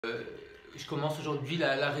Je commence aujourd'hui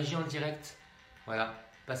la régie en direct. Voilà.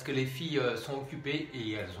 Parce que les filles sont occupées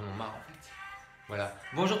et elles en ont marre en fait. Voilà.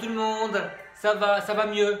 Bonjour tout le monde. Ça va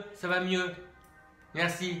mieux. Ça va mieux.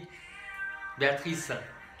 Merci. Béatrice.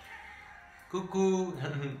 Coucou.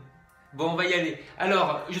 Bon, on va y aller.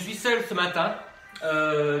 Alors, je suis seule ce matin.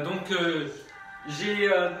 J'ai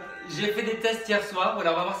fait des tests hier soir.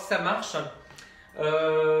 Voilà, on va voir si ça marche.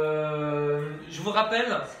 Je vous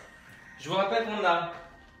rappelle qu'on a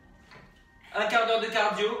un quart d'heure de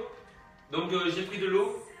cardio. Donc, j'ai pris de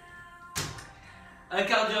l'eau. Un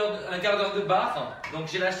quart d'heure de barre. Donc,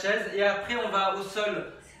 j'ai la chaise. Et après, on va au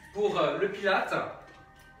sol pour le pilate.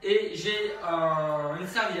 Et j'ai une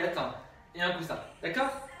serviette et un coussin. D'accord?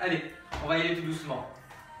 Allez, on va y aller tout doucement.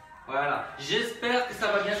 Voilà. J'espère que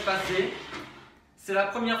ça va bien se passer. C'est la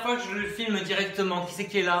première fois que je le filme directement. Qui c'est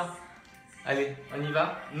qui est là? Allez, on y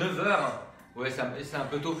va. 9 h. Ouais, c'est un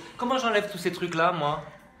peu tôt. Comment j'enlève tous ces trucs-là, moi?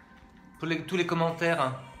 Tous les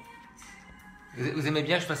commentaires. Vous aimez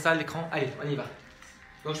bien que je fasse ça à l'écran? Allez, on y va.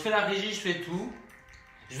 Donc, je fais la régie, je fais tout.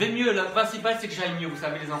 Je vais mieux. Le principal, c'est que j'aille mieux. Vous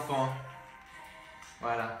savez, les enfants. Hein.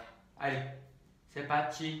 Voilà. Allez, c'est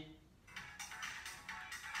parti.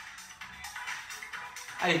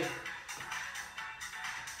 Allez.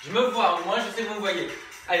 Je me vois, moi je sais que vous me voyez.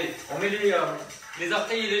 Allez, on met les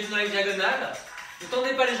orteils et les genoux dans les diagonales. Ne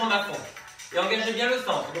tendez pas les jambes à fond. Et engagez bien le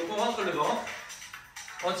centre. Donc on rentre le ventre.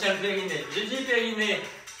 On tient le périnée. J'ai dit périnée.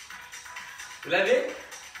 Vous l'avez?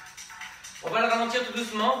 On va le ralentir tout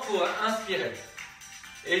doucement pour inspirer.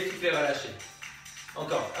 Et souffler, relâcher.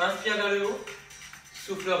 Encore. Inspire vers le haut.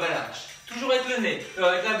 Souffle, relâche. Toujours avec le nez.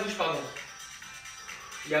 Avec la bouche, pardon.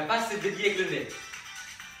 Il n'y a pas assez de dédié avec le nez.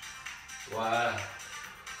 Voilà.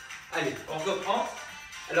 Allez, on reprend.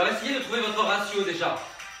 Alors, essayez de trouver votre ratio déjà.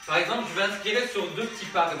 Par exemple, je vais inspirer sur 2 petits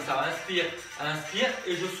pas comme ça. Inspire, inspire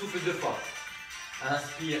et je souffle 2 fois.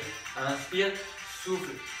 Inspire, inspire,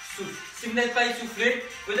 souffle, souffle. Si vous n'êtes pas essoufflé,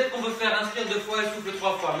 peut-être qu'on peut faire inspire 2 fois et souffle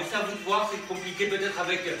 3 fois. Mais c'est à vous de voir, c'est compliqué peut-être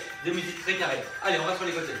avec des musiques très carrées. Allez, on va sur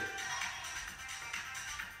les côtés.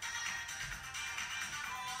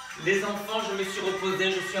 Les enfants, je me suis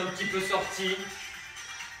reposé, je suis un petit peu sorti.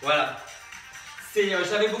 Voilà.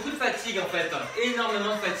 J'avais beaucoup de fatigue en fait,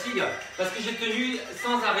 énormément de fatigue, parce que j'ai tenu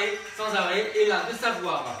sans arrêt, et là, de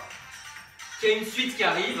savoir qu'il y a une suite qui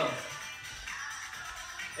arrive,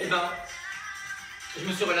 eh ben, je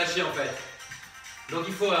me suis relâché en fait. Donc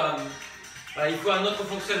il faut un autre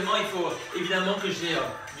fonctionnement, il faut évidemment que j'ai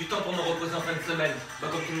du temps pour me reposer en fin de semaine,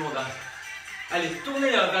 comme tout le monde. Hein. Allez, tournez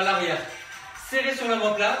vers l'arrière, serrez sur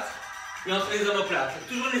l'omoplate et entre les omoplates,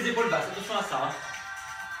 toujours les épaules basses, attention à ça. Hein.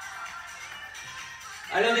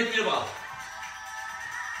 Allez, on déplie le bras.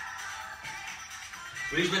 Vous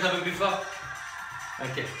voulez que je mette un peu plus fort?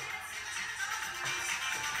 Ok.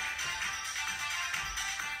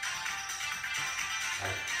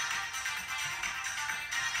 Allez.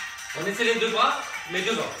 On essaie les 2 bras, mais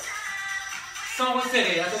devant. Sans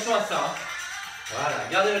resserrer, attention à ça. Hein. Voilà,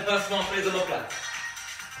 gardez le pincement entre les omoplates.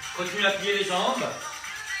 Continuez à plier les jambes.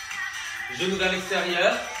 Genoux vers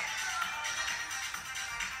l'extérieur.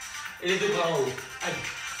 Et les 2 bras en haut. Allez.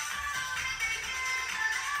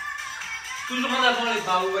 Toujours en avant les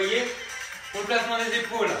bras, vous voyez, pour le placement des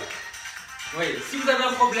épaules. Vous voyez, si vous avez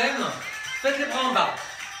un problème, faites les bras en bas.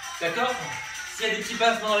 D'accord? S'il y a des petits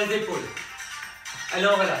passements dans les épaules. Allez,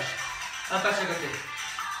 on relâche. Un pas de chaque côté.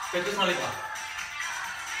 Faites-le sans les bras.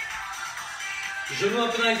 Genoux un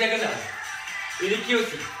peu dans les diagonales. Et les pieds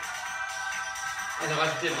aussi. Allez,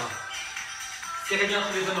 rajoutez les bras. Serrez bien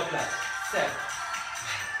tous les omoplates. Serre.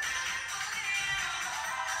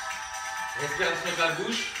 Respiration avec la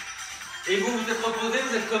bouche. Et vous, vous êtes reposé,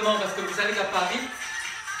 vous êtes comment? Parce que vous savez qu'à Paris,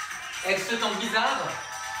 avec ce temps bizarre,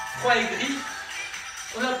 froid et gris,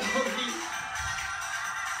 on n'a pas envie.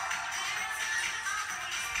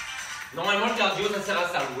 Normalement, le cardio, ça sert à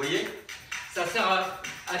ça, vous voyez? Ça sert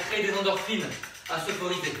à créer des endorphines, à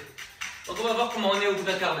s'euphoriser. Donc on va voir comment on est au bout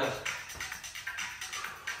d'un quart d'heure.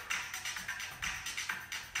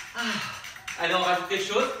 Allez, on rajoute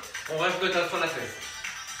quelque chose. On rajoute le talon sur la fesse.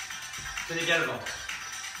 Tenez bien le ventre.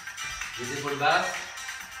 Les épaules basses,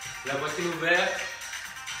 la poitrine ouverte.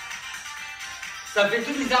 Ça me fait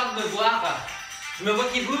tout bizarre de me voir. Je me vois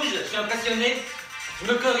qui bouge, je suis impressionné. Je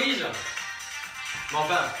me corrige. Mais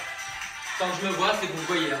enfin, tant que je me vois, c'est que vous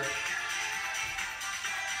voyez. Hein.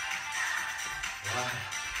 Voilà.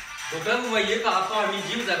 Donc là, vous voyez, par rapport à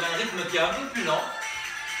midi, vous avez un rythme qui est un peu plus lent.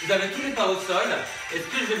 Vous avez tous les pas au sol. Et ce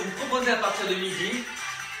que je vais vous proposer à partir de midi,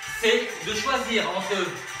 c'est de choisir entre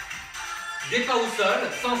des pas au sol,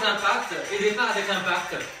 sans impact, et des pas avec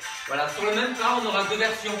impact. Voilà, sur le même pas, on aura 2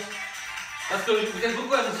 versions. Parce que vous êtes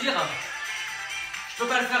beaucoup à me dire, je peux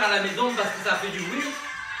pas le faire à la maison parce que ça fait du bruit.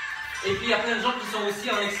 Et puis il y a plein de gens qui sont aussi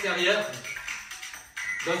en extérieur,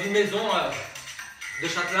 dans une maison de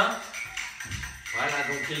châtelain. Voilà,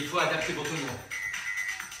 donc il faut adapter pour tout le monde.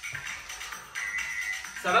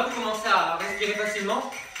 Ça va, vous commencez à respirer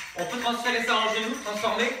facilement. On peut transférer ça en genou,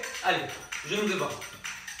 transformer. Allez, genou devant.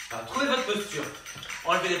 Alors, trouvez votre posture.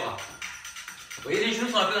 Enlevez les bras. Vous voyez, les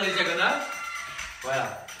genoux sont un peu dans les diagonales.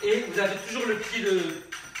 Voilà. Et vous avez toujours le pied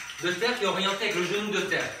de terre qui est orienté avec le genou de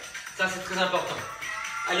terre. Ça, c'est très important.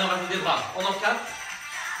 Allez, on rajoute des bras. On en quatre.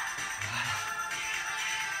 Voilà.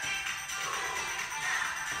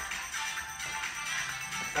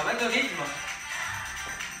 Ça va le rythme?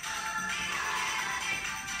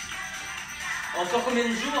 Encore combien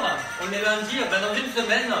de jours? On est lundi, ben dans une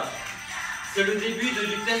semaine, c'est le début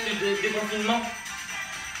du test du déconfinement.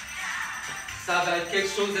 Ça va être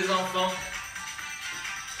quelque chose des enfants.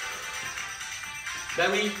 Ben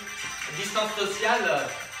oui, distance sociale,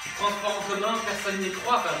 transport en commun, personne n'y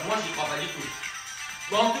croit. Enfin, moi, j'y crois pas du tout.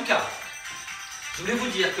 Bon, en tout cas, je voulais vous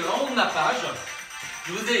dire qu'en haut de ma page,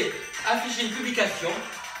 je vous ai affiché une publication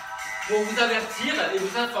pour vous avertir et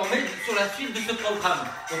vous informer sur la suite de ce programme.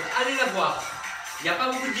 Donc, allez la voir. Il n'y a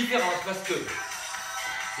pas beaucoup de différence parce que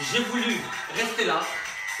j'ai voulu rester là,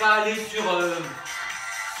 pas aller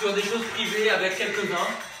sur des choses privées avec quelques-uns.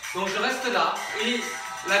 Donc je reste là et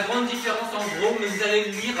la grande différence en gros, mais vous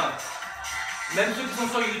allez le lire, même ceux qui sont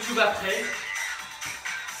sur YouTube après,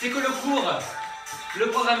 c'est que le cours,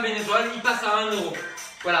 le programme bénévole, il passe à 1 €.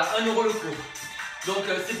 Voilà, 1 € le cours. Donc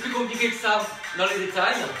c'est plus compliqué que ça dans les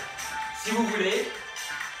détails. Si vous voulez,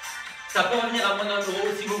 ça peut revenir à moins d'1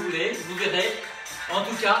 € si vous voulez, vous verrez. En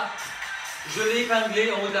tout cas, je l'ai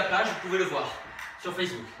épinglé en haut de la page, vous pouvez le voir sur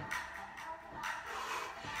Facebook.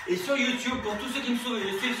 Et sur YouTube, pour tous ceux qui me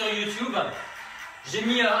suivent sur YouTube, j'ai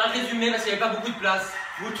mis un résumé parce qu'il n'y avait pas beaucoup de place.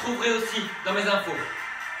 Vous le trouverez aussi dans mes infos.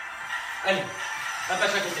 Allez, la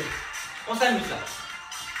page à côté. On s'amuse là.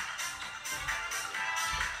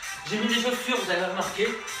 J'ai mis des chaussures, vous avez remarqué.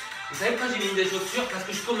 Vous savez pourquoi j'ai mis des chaussures? Parce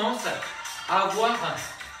que je commence à avoir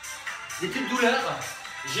des petites douleurs.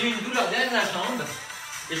 J'ai une douleur derrière la jambe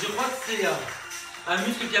et je crois que c'est un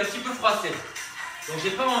muscle qui est un petit peu froissé. Donc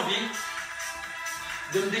j'ai pas envie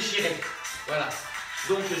de me déchirer. Voilà.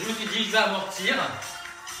 Donc je me suis dit je vais amortir,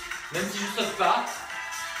 même si je ne saute pas.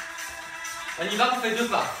 On y va, on fait 2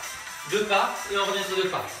 pas. 2 pas et on revient sur 2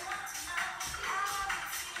 pas.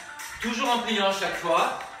 Toujours en pliant à chaque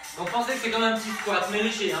fois. Donc pensez que c'est comme un petit squat, mais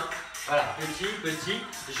léger. Hein. Voilà, petit, petit,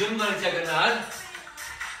 genou dans les diagonales.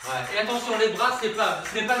 Voilà. Et attention, les bras, ce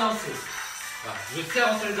n'est pas lancé. Voilà. Je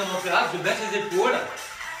serre entre les omoplates, je baisse les épaules.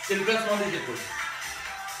 C'est le placement des épaules.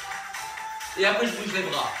 Et après, je bouge les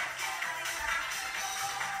bras.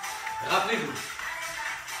 Rappelez-vous,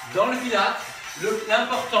 dans le pilates,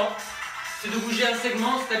 l'important, c'est de bouger un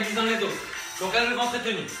segment en stabilisant les autres. Donc là, le ventre est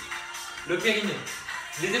tenu, le périnée,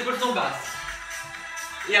 les épaules sont basses.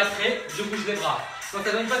 Et après, je bouge les bras. Donc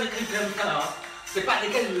ça ne donne pas des trucs comme ça. Hein. Ce n'est pas des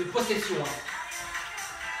cas de possession. Hein.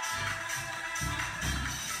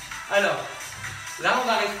 Alors, là on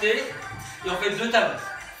va rester et on fait 2 talons.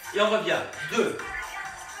 Et on revient. 2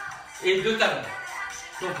 et 2 talons.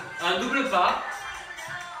 Donc un double pas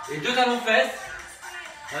et 2 talons fesses.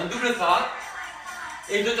 Un double pas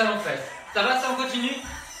et 2 talons fesses. Ça va, ça on continue?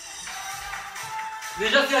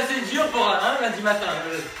 Déjà c'est assez dur pour un lundi matin.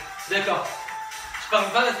 D'accord. Je parle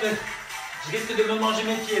pas parce que je risque de me manger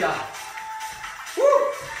mes pieds là. Ouh.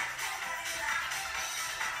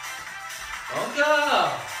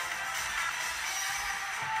 Encore.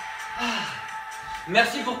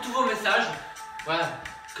 Merci pour tous vos messages, voilà,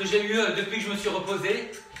 que j'ai eu depuis que je me suis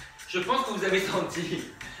reposé. Je pense que vous avez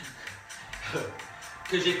senti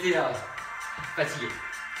que j'étais fatigué.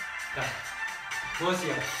 Voilà. Moi aussi.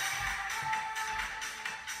 Hein.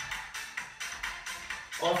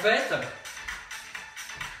 En fait,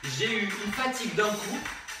 j'ai eu une fatigue d'un coup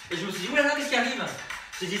et je me suis dit, oulala, qu'est-ce qui arrive?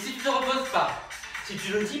 J'ai dit, si tu ne te reposes pas, si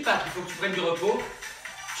tu ne dis pas qu'il faut que tu prennes du repos,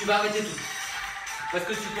 tu vas arrêter tout. Parce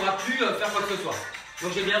que tu ne pourras plus faire quoi que ce soit.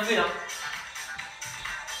 Donc j'ai bien fait, hein.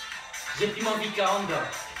 J'ai pris mon big 42. Ouais.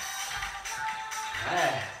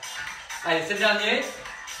 Allez, c'est le dernier.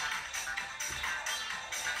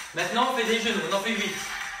 Maintenant, on fait des genoux. On en fait 8.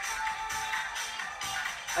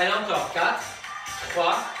 Allez, encore. 4,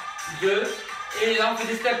 3, 2. Et là, on fait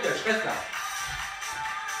des step touch. Reste là.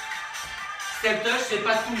 Step touch, c'est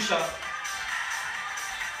pas touche. Hein.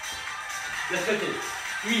 Laisse côté.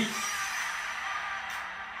 8.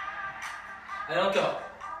 Allez, encore.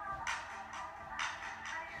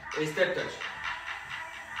 Et step touch.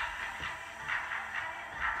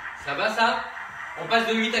 Ça va ça? On passe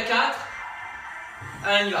de 8 à 4.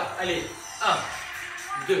 Allez, on y va. Allez. 1,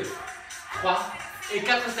 2, 3 et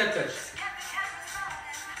 4 step touch.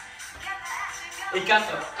 Et 4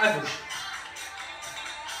 à gauche.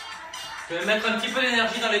 Vous pouvez mettre un petit peu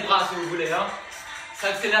d'énergie dans les bras si vous voulez. Hein. Ça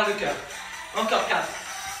accélère le cœur. Encore 4.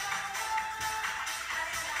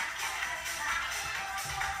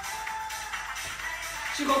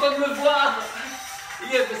 Je suis content de me voir.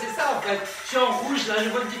 C'est ça en fait. Je suis en rouge là, je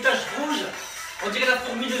vois une petite tache rouge. On dirait la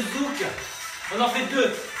fourmi de Zouk. On en fait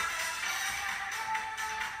 2.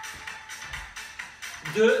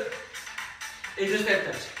 2 et 2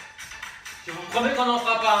 step touch. Je vous promets qu'on n'en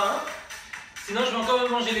fera pas un. Sinon je vais encore me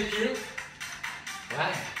manger les pieds.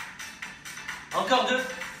 Ouais. Encore 2.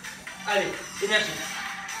 Allez, énergie.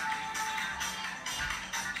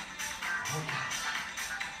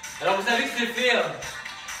 Alors vous savez que c'est fait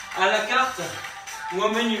à la carte ou au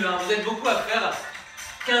menu. Hein. Vous êtes beaucoup à faire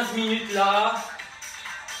 15 minutes là,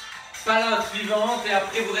 pas la suivante et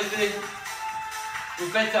après vous restez. Vous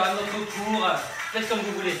faites un autre cours, faites comme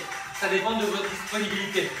vous voulez. Ça dépend de votre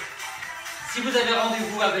disponibilité. Si vous avez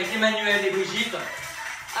rendez-vous avec Emmanuel et Brigitte,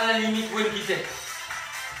 à la limite vous pouvez me quitter.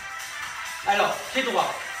 Alors, pied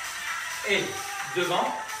droit. Et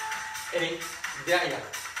devant. Et derrière.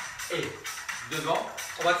 Et devant.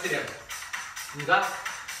 On va accélérer. On va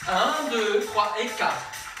 1, 2, 3 et 4.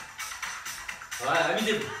 Voilà,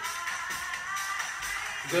 amusez-vous.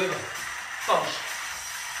 Devant. Penche.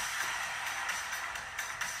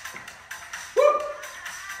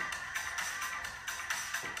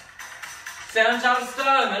 C'est un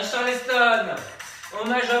Charleston, un Charleston.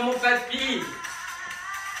 Hommage à mon papy.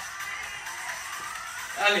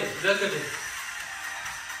 Allez, de l'autre côté.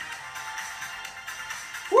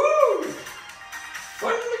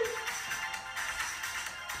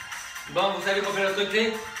 Bon, vous savez qu'on fait l'autre côté.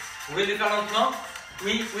 Vous voulez le faire lentement?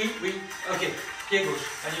 Oui, oui, oui. Ok, pied gauche.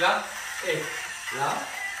 On y va. Et là.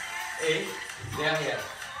 Et derrière.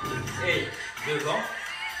 Et devant.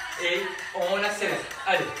 Et on l'accélère.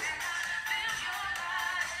 Allez.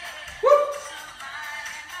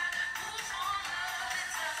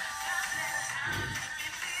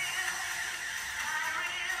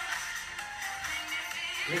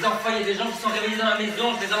 Les enfants, il y a des gens qui sont réveillés dans la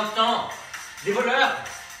maison, je les entends. Des voleurs.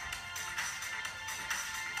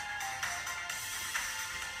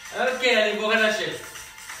 Ok, allez, vous relâchez.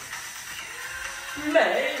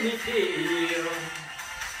 Mais mes filles,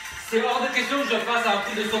 c'est hors de question que je fasse un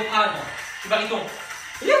truc de soprano. Je suis baryton.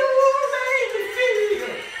 You, mes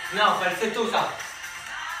filles. Non, falsetto ça.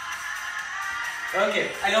 Ok,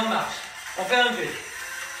 allez, on marche. On fait un V.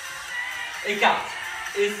 Écarte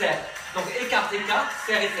et serre. Donc écarte, écarte,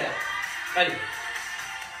 serre et serre. Allez.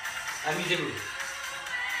 Amusez-vous.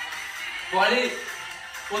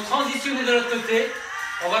 Pour transitionner de l'autre côté,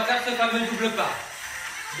 on va faire ce fameux double pas.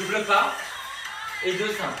 Double pas et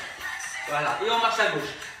 2 simples. Voilà. Et on marche à gauche.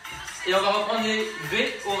 Et on va reprendre les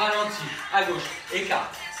V au ralenti. À gauche.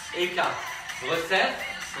 Écarte, écarte. Resserre,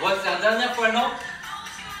 resserre. Dernière fois lente.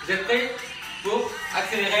 Vous êtes prêts pour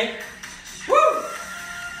accélérer? Wouh!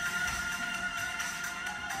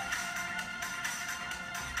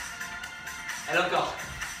 Allez encore.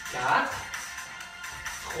 4,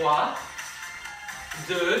 3,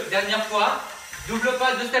 2, dernière fois. Double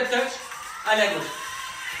pas, 2 step touch. Allez à gauche.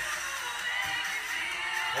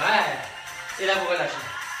 Ouais. Et là vous relâchez.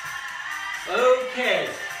 Ok.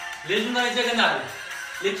 Les genoux dans les diagonales.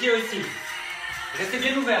 Les pieds aussi. Restez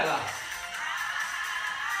bien ouverts là.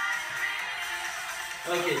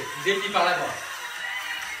 Ok. Dépli par l'avant.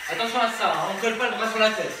 Attention à ça, hein, on ne colle pas le bras sur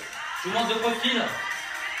la tête. Je vous montre de profil.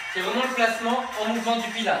 C'est vraiment le placement en mouvement du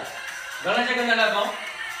Pilates. Dans la diagonale avant,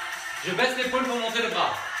 je baisse l'épaule pour monter le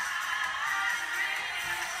bras.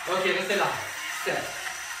 Ok, restez là. Serre.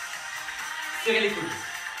 Serrez les coudes.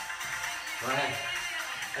 Ouais.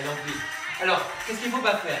 Allez, on plie. Alors, qu'est-ce qu'il ne faut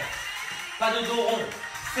pas faire? Pas de dos rond.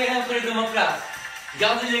 Serrez entre les deux omoplates.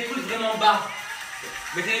 Gardez les coudes vraiment bas.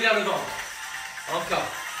 Mettez-les vers le ventre. Encore.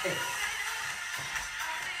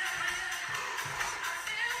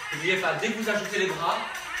 N'oubliez pas, dès que vous ajoutez les bras,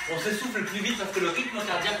 on s'essouffle plus vite parce que le rythme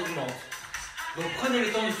cardiaque augmente. Donc prenez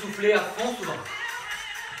le temps de souffler à fond souvent.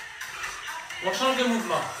 On change de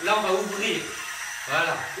mouvement. Là, on va ouvrir.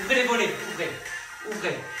 Voilà. Ouvrez les volets. Ouvrez.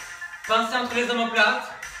 Ouvrez. Pincez entre les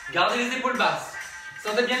omoplates. Gardez les épaules basses.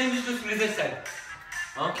 Sentez bien les muscles sous les aisselles.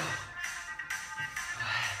 Encore.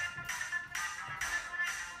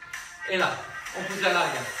 Et là, on pousse la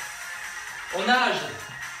largue. On nage.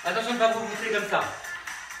 Attention de ne pas vous gonfler comme ça.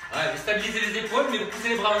 Ouais, vous stabilisez les épaules, mais vous poussez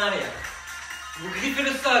les bras en arrière. Vous griffez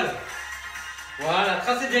le sol. Voilà,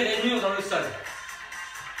 tracez des rainures dans le sol.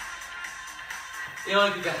 Et on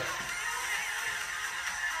récupère.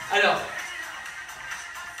 Alors,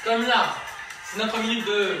 comme là, C'est notre minute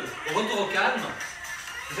de retour au calme.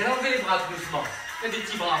 Vous allez enlever les bras tout doucement. Faites des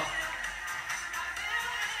petits bras.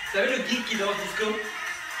 Vous savez le geek qui danse disco?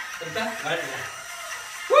 Comme ça? Ouais, c'est bien.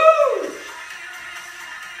 Wouh!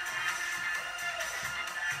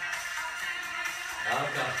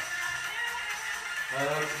 Encore.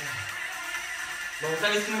 Ok. Bon, vous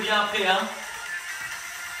savez ce qui nous vient après, hein?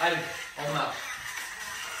 Allez, on marche.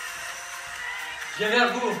 Je viens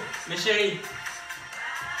vers vous, mes chéris.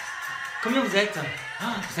 Combien vous êtes?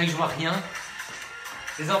 Ah, vous savez que je vois rien.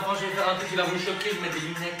 Les enfants, je vais faire un truc qui va vous choquer, je vais mettre des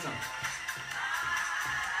lunettes.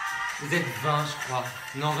 Vous êtes 20, je crois.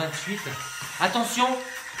 Non, 28. Attention,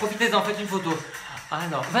 profitez-en, faites une photo. Ah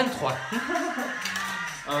non, 23.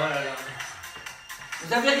 Oh là là.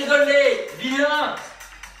 Vous avez rigolé, bien.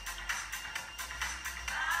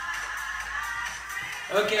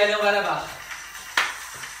 Ok, allez, on va là-bas.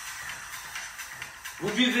 Vous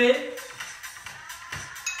buvez.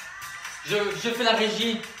 Je fais la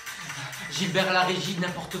régie. Gilbert la régie,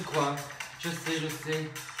 n'importe quoi. Je sais.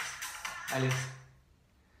 Allez.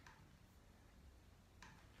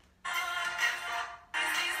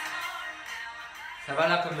 Ça va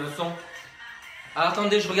là comme le son? Alors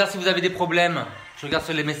attendez, je regarde si vous avez des problèmes. Je regarde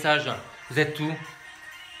sur les messages. Vous êtes où?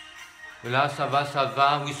 Là, ça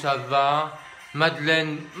va. Oui, ça va.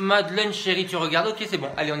 Madeleine chérie, tu regardes? Ok, c'est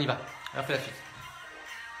bon. Allez, on y va. On fait la suite.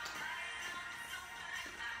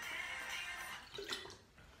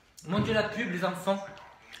 Mon Dieu, la pub, les enfants.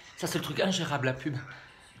 Ça, c'est le truc ingérable, la pub.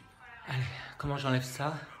 Allez, comment j'enlève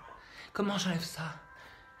ça? C'est bon,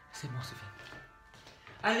 c'est fini.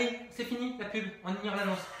 Allez, c'est fini, la pub. On ignore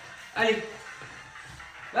l'annonce. Allez.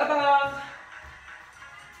 Là-bas.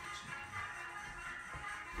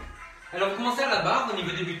 Alors, vous commencez à la barre au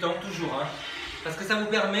niveau débutant, toujours. Hein, parce que ça vous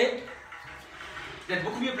permet d'être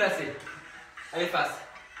beaucoup mieux placé. Allez, face.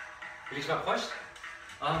 Vous voulez que je m'approche?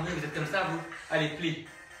 Ah, mais vous êtes comme ça, vous. Allez, plie.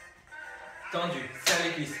 Tendu, serre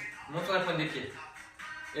les cuisses, monte sur la pointe des pieds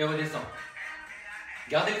et redescend.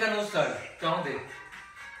 Gardez le talon au sol, tendez,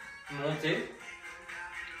 montez,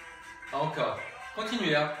 encore.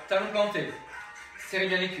 Continuez, hein. Talon planté, serrez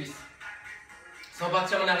bien les cuisses, sans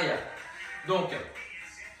partir en arrière. Donc,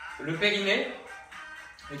 le périnée,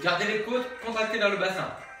 et gardez les côtes contractées dans le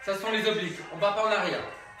bassin. Ça sont les obliques, on ne part pas en arrière.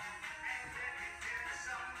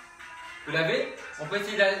 Vous l'avez? On peut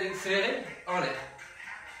essayer d'accélérer en l'air.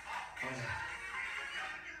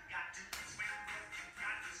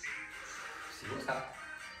 C'est beau ça.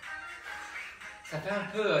 Ça fait un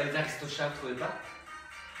peu les aristochats, vous trouvez pas?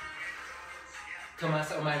 Thomas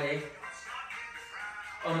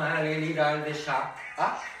O'Malley, l'idole des chats.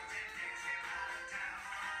 Ah?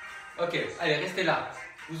 Ok, allez, restez là.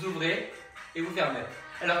 Vous ouvrez et vous fermez.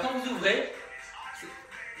 Alors quand vous ouvrez,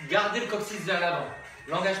 gardez le coccyx vers l'avant.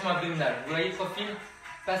 L'engagement abdominal. Vous voyez le profil?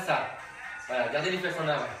 Pas ça. Voilà, gardez les fesses en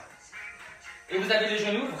avant. Et vous avez les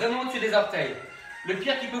genoux vraiment au-dessus des orteils. Le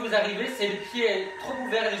pire qui peut vous arriver, c'est les pieds trop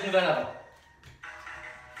ouverts et les genoux vers l'avant.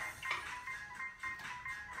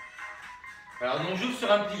 Alors, donc j'ouvre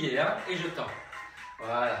sur un plié, hein, et je tends.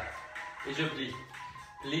 Voilà. Et je plie.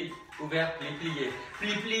 Plie, ouvert, plie, plié.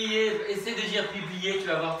 Plie, plié. Essaie de dire plie, plié, tu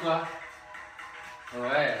vas voir toi.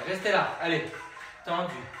 Ouais, restez là. Allez.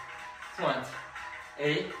 Tendu. Pointe.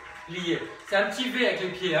 Et plié. C'est un petit V avec les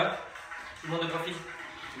pieds, hein. Tout le monde de profil.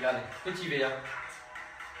 Regardez, petit V, hein.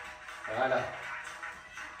 Voilà.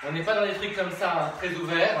 On n'est pas dans des trucs comme ça, hein, très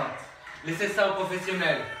ouverts. Laissez ça aux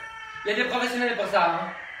professionnels. Il y a des professionnels pour ça,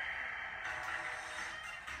 hein.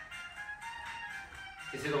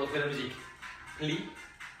 Essayez de retrouver la musique. Plie,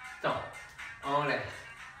 tend, enlève.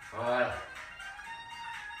 Voilà.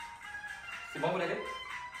 C'est bon, vous l'avez?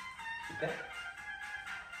 Super.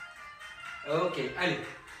 Ok, allez.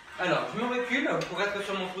 Alors, je me recule pour être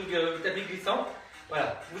sur mon truc tapis glissant.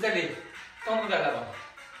 Voilà, vous allez tendre vers l'avant.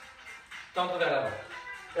 Tendre vers l'avant.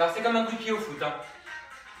 Alors, c'est comme un coup de pied au foot. Hein.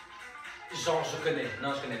 Genre, je connais.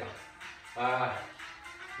 Non, je connais pas. Voilà.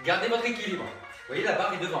 Gardez votre équilibre. Vous voyez, la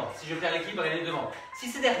barre est devant. Si je perds l'équilibre, elle est devant. Si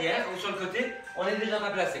c'est derrière ou sur le côté, on est déjà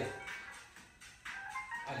pas placé.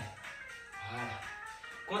 Allez. Voilà.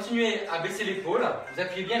 Continuez à baisser l'épaule. Vous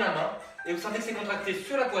appuyez bien la main. Et vous sentez que c'est contracté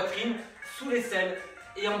sur la poitrine, sous l'aisselle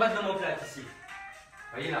et en bas de l'omoplate ici.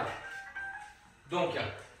 Vous voyez là. Donc,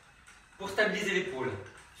 pour stabiliser l'épaule,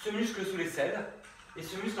 ce muscle sous l'aisselle et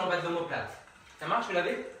ce muscle en bas de l'omoplate. Ça marche, vous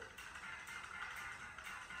l'avez?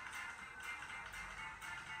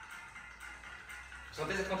 Vous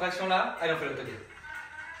sentez cette contraction là? Allez, on fait l'autre côté.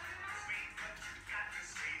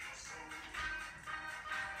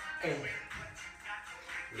 Et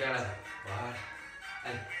vers là. Voilà.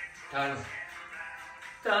 Allez. Talon.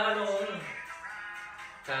 Talon.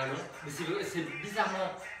 Talon. Mais c'est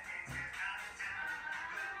bizarrement.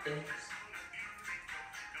 Et.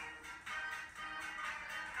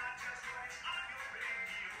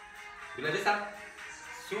 Vous l'avez ça?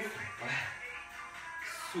 Souffle. Ouais.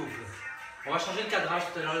 Souffle. On va changer le cadrage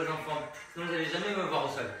tout à l'heure les enfants, sinon vous n'allez jamais me voir au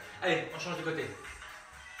sol. Allez, on change de côté.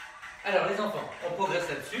 Alors les enfants, on progresse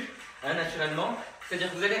là-dessus, hein, naturellement. C'est-à-dire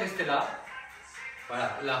que vous allez rester là.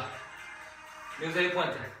 Voilà, là. Mais vous allez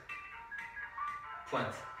pointer.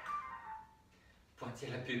 Pointe. Pointez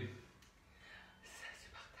la pub. C'est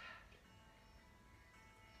insupportable.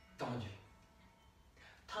 Tendu.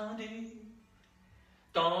 Tendu.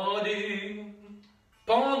 Tendu.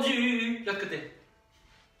 Pendu. De l'autre côté.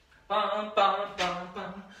 Pam, pam, pam,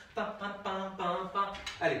 pam, pam, pam, pam, pam, pam.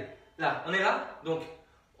 Allez, là, on est là, donc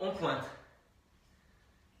on pointe.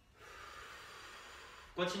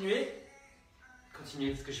 Continuez.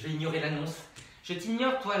 Continuez, parce que je vais ignorer l'annonce. Je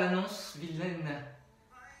t'ignore, toi, l'annonce, vilaine.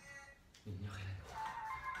 Ignorez l'annonce.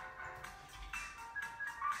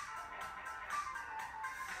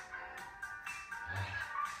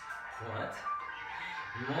 Voilà. Pointe.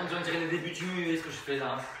 Mon Dieu, on dirait les débuts du muet, ce que je fais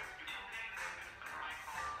là.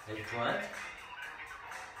 Elle pointe.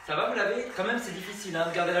 Ça va, vous l'avez? Quand même, c'est difficile, hein,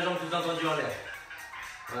 de garder la jambe tout entendue en l'air.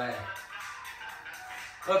 Ouais.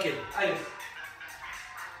 Ok, allez.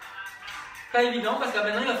 Pas évident, parce que là,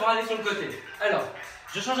 maintenant, il va falloir aller sur le côté. Alors,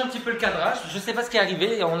 je change un petit peu le cadrage. Je sais pas ce qui est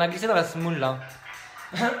arrivé. On a glissé dans la semoule, là.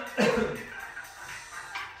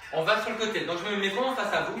 On va sur le côté. Donc, je me mets vraiment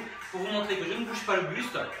face à vous pour vous montrer que je ne bouge pas le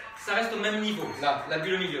buste. Ça reste au même niveau. Là, la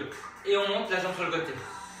bulle au milieu. Et on monte la jambe sur le côté.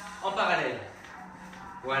 En parallèle.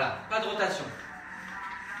 Voilà, pas de rotation.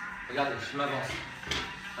 Regardez, je m'avance.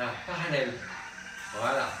 Voilà, parallèle.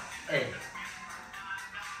 Voilà. Hey.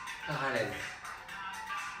 Parallèle.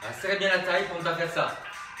 Voilà, serrez bien la taille pour ne pas faire ça.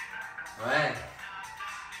 Ouais.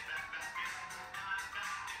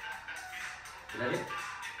 Vous l'avez?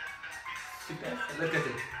 Super, c'est de l'autre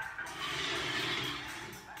côté.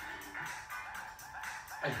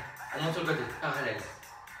 Allez, on monte sur le côté, parallèle.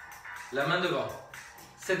 La main devant.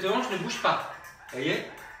 Cette hanche ne bouge pas. Vous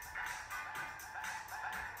voyez?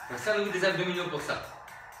 Servez-vous des abdominaux pour ça.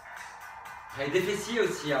 Et des fessiers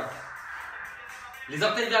aussi. Hein. Les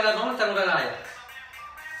orteils vers l'avant, le talon vers l'arrière.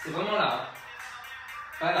 C'est vraiment là. Hein.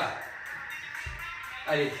 Voilà.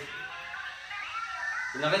 Allez.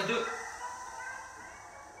 Il en reste 2.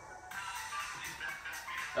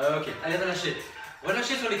 Ok, allez, relâchez.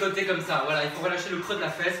 Relâchez sur les côtés comme ça. Voilà, il faut relâcher le creux de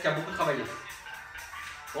la fesse qui a beaucoup travaillé.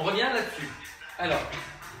 On revient là-dessus. Alors.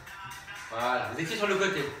 Voilà, vous étiez sur le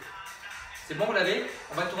côté. C'est bon, vous l'avez?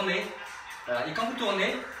 On va tourner. Voilà. Et quand vous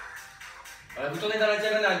tournez, voilà, vous tournez dans la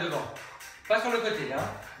diagonale devant. Pas sur le côté, hein.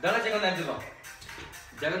 Dans la diagonale devant.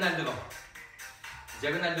 Diagonale devant.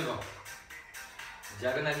 Diagonale devant.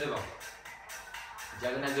 Diagonale devant.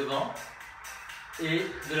 Diagonale devant. Et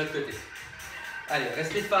de l'autre côté. Allez,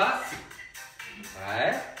 restez face.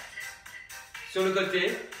 Ouais. Sur le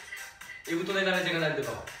côté. Et vous tournez dans la diagonale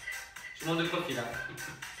devant. Je monte de profil. Hein.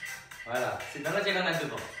 Voilà, c'est dans la diagonale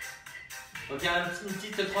devant. Donc il y a une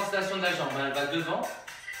petite translation de la jambe. Elle va devant.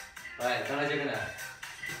 Ouais, dans la diagonale.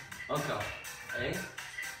 Encore. Et.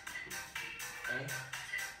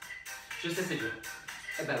 Je sais, c'est dur.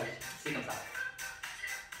 Eh ben oui, c'est comme ça.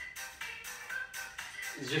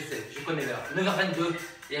 Je sais, je connais l'heure. 9h22.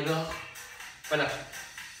 Et alors? Voilà.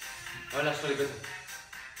 Voilà sur les côtés.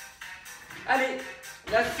 Allez,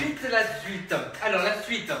 la suite, la suite. Alors, la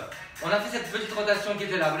suite. On a fait cette petite rotation qui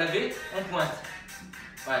était là. Vous l'avez? On pointe.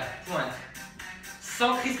 Ouais, pointe.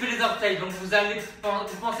 Sans crisper les orteils. Donc, vous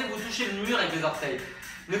pensez que vous touchez le mur avec les orteils.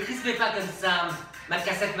 Ne crispez pas comme ça. Ma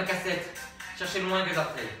cassette, ma cassette. Cherchez loin avec les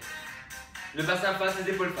orteils. Le bassin face, les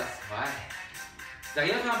épaules face. Ouais. Vous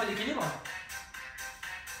arrivez à faire un peu d'équilibre?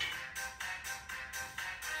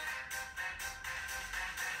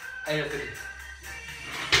 Allez, l'autre côté.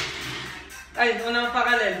 Allez, on est en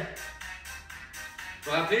parallèle.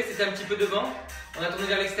 Vous vous rappelez, c'était un petit peu devant. On a tourné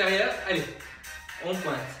vers l'extérieur. Allez, on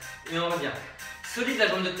pointe et on revient. Solide la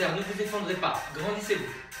jambe de terre, ne vous effondrez pas.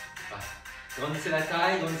 Grandissez-vous. Voilà. Grandissez la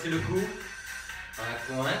taille, grandissez le cou. Voilà,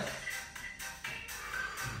 pointe.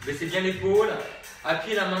 Baissez bien l'épaule.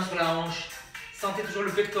 Appuyez la main sur la hanche. Sentez toujours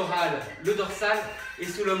le pectoral, le dorsal et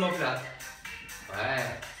sous l'omoplate.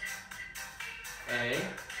 Ouais. Allez.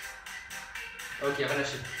 Ok,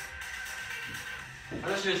 relâchez.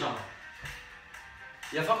 Relâchez les jambes.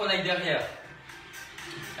 Il va falloir qu'on aille derrière.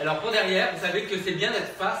 Alors pour derrière, vous savez que c'est bien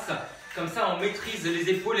d'être face. Comme ça, on maîtrise les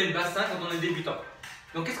épaules et le bassin quand on est débutant.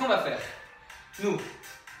 Donc qu'est-ce qu'on va faire? Nous,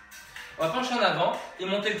 on va pencher en avant et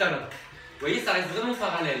monter le talon. Vous voyez, ça reste vraiment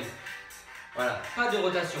parallèle. Voilà, pas de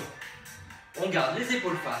rotation. On garde les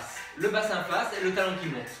épaules face, le bassin face et le talon qui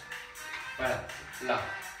monte. Voilà, là.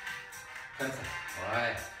 Comme ça.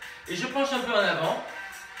 Ouais. Et je penche un peu en avant,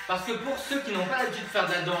 parce que pour ceux qui n'ont pas l'habitude de faire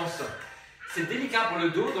de la danse, c'est délicat pour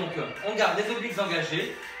le dos, donc on garde les obliques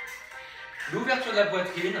engagés, l'ouverture de la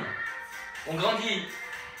poitrine, on grandit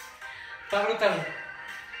par le talon,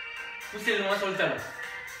 poussez le loin sur le talon,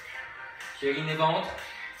 périnée ventre,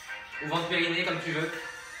 ou ventre périnée comme tu veux,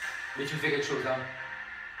 mais tu fais quelque chose, hein.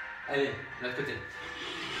 Allez, de l'autre côté,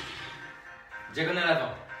 diagonale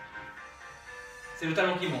avant, c'est le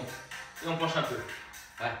talon qui monte, et on penche un peu.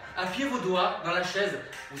 Ouais. Appuyez vos doigts dans la chaise,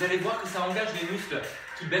 vous allez voir que ça engage les muscles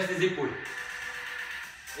qui baissent les épaules.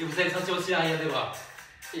 Et vous allez sentir aussi l'arrière des bras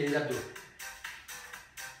et les abdos.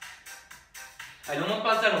 Allez, on monte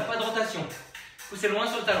par le talon, pas de rotation. Poussez loin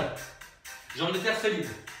sur le talon. Jambes de terre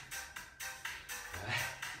solides. Ouais.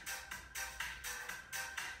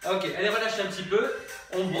 Ok, allez, relâchez un petit peu.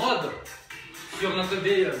 On brode sur notre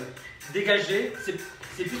dégagé.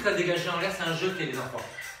 C'est plus qu'un dégagé en l'air, c'est un jeté, les enfants.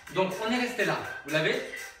 Donc, on est resté là. Vous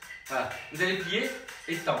l'avez? Voilà. Vous allez plier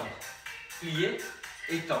et tendre. Plier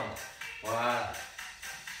et tendre. Voilà.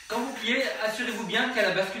 Quand vous pliez, assurez-vous bien qu'il y a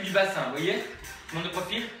la bascule du bassin. Vous voyez? Mon de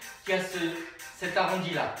profil, qui a cet arrondi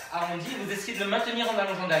là. Arrondi, vous essayez de le maintenir en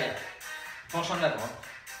allongeant derrière. Penchant de l'avant.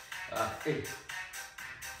 Voilà. Et.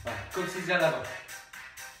 Voilà. Coxez à l'avant.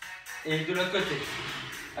 Et de l'autre côté.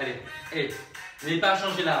 Allez. Et. N'ayez pas à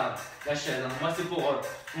changer la chaise. Hein. Moi, c'est pour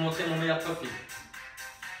vous montrer mon meilleur profil.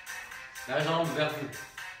 La jambe vers vous.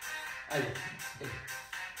 Allez. Et.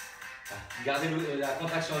 Voilà. Gardez la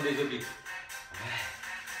contraction des obliques.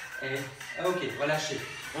 Ouais. Et. Ok, relâchez.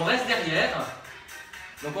 On reste derrière.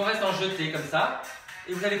 Donc on reste en jeté comme ça.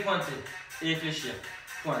 Et vous allez pointer. Et fléchir.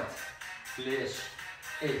 Pointe. Flèche.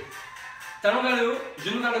 Et. Talon vers le haut,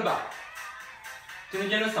 genou vers le bas. Tenez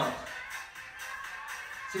bien le centre.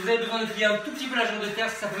 Si vous avez besoin de plier un tout petit peu la jambe de terre,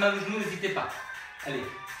 si ça fait mal au genou, n'hésitez pas. Allez,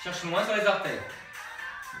 cherche loin sur les orteils.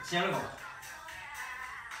 Tiens le ventre.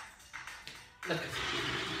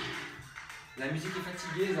 La musique est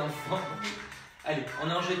fatiguée, les enfants. Allez, on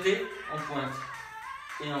est en jeté, on pointe.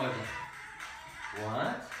 Et on revient.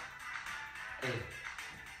 Pointe. Et.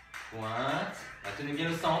 Pointe. Tenez bien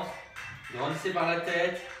le centre. Grandissez par la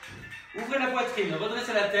tête. Ouvrez la poitrine,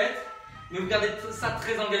 redressez la tête. Mais vous gardez ça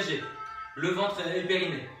très engagé. Le ventre et le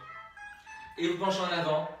périnée. Et vous penchez en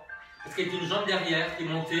avant. Parce qu'avec une jambe derrière qui est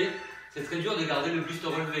montée, c'est très dur de garder le buste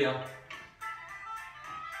relevé. Hein.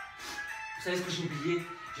 Vous savez ce que j'ai oublié?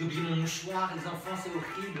 J'ai oublié mon mouchoir, les enfants, c'est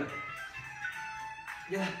horrible.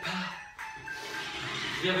 Il n'y en a pas.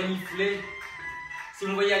 Je viens renifler. Si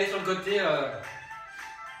vous me voyez aller sur le côté,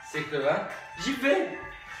 c'est que hein, j'y vais.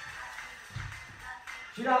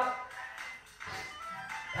 Je suis là.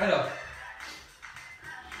 Alors,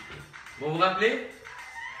 bon, vous vous rappelez?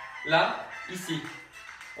 Là, ici,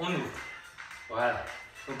 on ouvre. Voilà.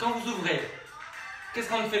 Donc quand vous ouvrez, qu'est-ce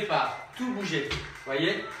qu'on ne fait pas? Tout bouger. Vous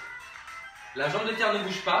voyez? La jambe de terre ne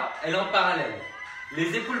bouge pas, elle est en parallèle.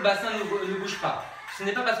 Les épaules bassin ne bougent pas. Ce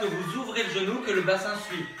n'est pas parce que vous ouvrez le genou que le bassin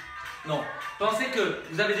suit. Non. Pensez que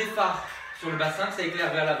vous avez des phares sur le bassin, que ça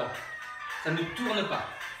éclaire vers l'avant. Ça ne tourne pas.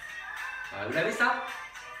 Voilà, vous l'avez ça?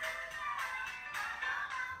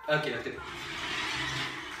 Ok, ok.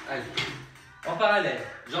 Allez. En parallèle,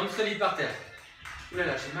 jambes solides par terre.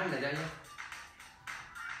 Oulala, j'ai mal là derrière.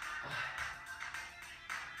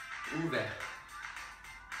 Ouvert.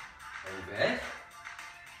 Ouvert.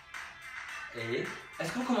 Et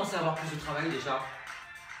est-ce qu'on commence à avoir plus de travail déjà?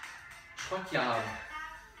 Je crois qu'il y a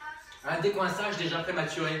un décoinçage déjà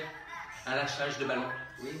prématuré. Un lâchage de ballon.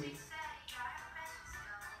 Oui, oui.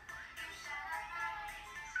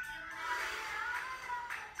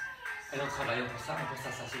 Allez, on travaille, on pense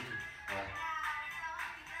à ça, c'est tout. Voilà.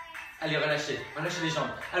 Allez, relâchez les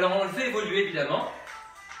jambes. Alors, on le fait évoluer évidemment,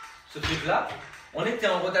 ce truc-là. On était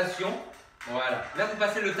en rotation. Voilà. Là, vous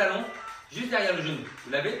passez le talon juste derrière le genou.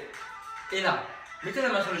 Vous l'avez? Et là, mettez la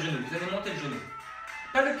main sur le genou. Vous allez monter le genou.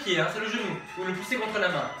 Pas le pied, hein, c'est le genou. Vous le poussez contre la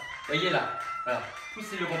main. Voyez là. Voilà.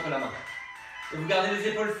 Poussez-le contre la main. Et vous gardez les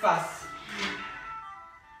épaules face.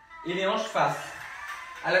 Et les hanches face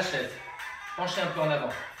à la chaise. Penchez un peu en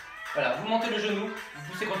avant. Voilà, vous montez le genou,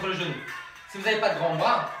 vous poussez contre le genou. Si vous n'avez pas de grands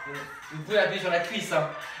bras, vous pouvez appuyer sur la cuisse. Hein.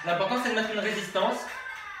 L'important, c'est de mettre une résistance.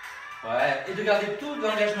 Ouais, et de garder tout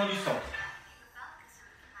l'engagement du centre.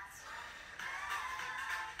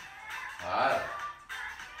 Voilà.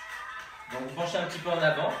 Donc, vous penchez un petit peu en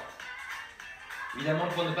avant. Évidemment,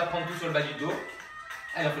 pour ne pas prendre tout sur le bas du dos.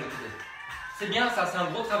 Allez, on fait le côté. C'est bien ça, c'est un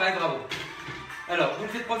gros travail, bravo. Alors, je vous le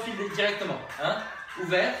fais de profil directement. Hein.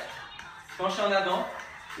 Ouvert, penchez en avant.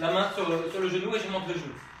 La main sur le genou et je monte le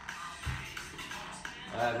genou.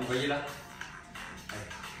 Voilà, vous voyez là.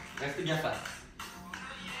 Allez. Restez bien face.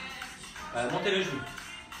 Voilà, montez le genou.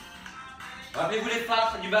 Rappelez-vous les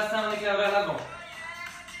phares du bassin, on éclaire vers l'avant.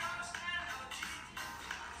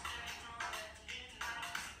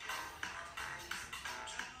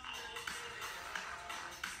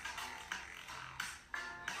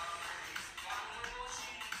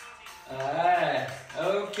 Ouais,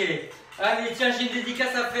 ok. Allez, tiens, j'ai une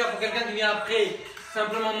dédicace à faire pour quelqu'un qui vient après.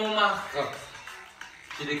 Simplement Montmartre.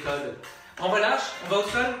 J'ai des codes. On relâche, on va au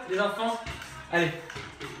sol, les enfants. Allez.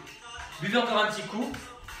 Buvez encore un petit coup.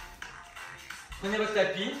 Prenez votre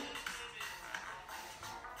tapis.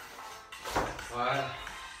 Voilà.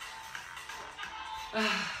 Ah.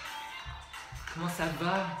 Comment ça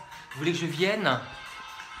va? Vous voulez que je vienne?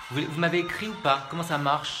 Vous m'avez écrit ou pas? Comment ça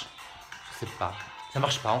marche? Je sais pas. Ça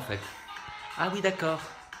marche pas en fait. Ah oui, d'accord.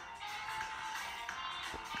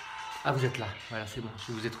 Ah, vous êtes là. Voilà, c'est bon,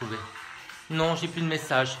 je vous ai trouvé. Non, j'ai plus de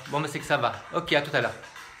message. Bon, mais c'est que ça va. Ok, à tout à l'heure.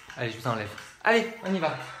 Allez, je vous enlève. Allez, on y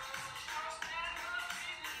va.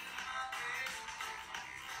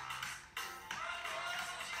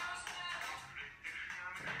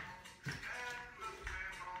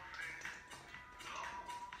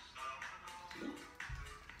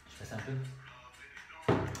 Je passe un peu.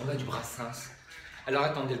 On a du brassens. Alors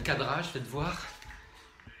attendez, le cadrage, faites voir.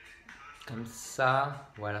 Comme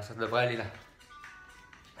ça. Voilà, ça devrait aller là.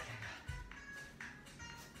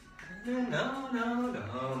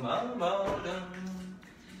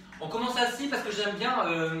 On commence assis parce que j'aime bien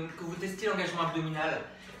que vous testiez l'engagement abdominal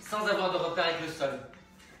sans avoir de repère avec le sol.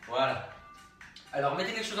 Voilà. Alors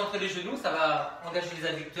mettez quelque chose entre les genoux, ça va engager les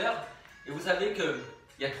adducteurs. Et vous savez qu'il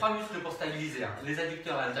y a 3 muscles pour stabiliser. Hein. Les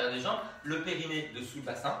adducteurs à l'intérieur des jambes, le périnée dessous le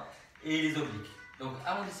bassin et les obliques. Donc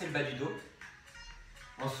arrondissez le bas du dos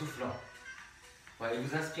en soufflant. Ouais, et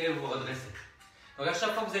vous inspirez, vous redressez. Donc à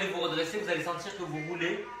chaque fois que vous allez vous redresser, vous allez sentir que vous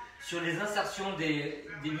roulez sur les insertions des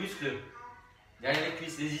muscles derrière les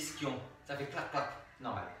cuisses, les ischions. Ça fait clac clac,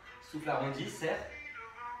 normal. Souffle arrondi, serre.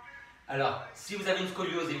 Alors, si vous avez une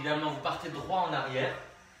scoliose, évidemment, vous partez droit en arrière.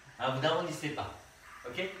 Hein, vous n'arrondissez pas.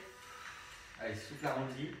 Ok? Allez, souffle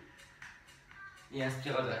arrondi. Et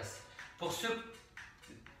inspire, redresse. Pour ceux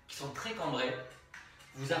qui sont très cambrés,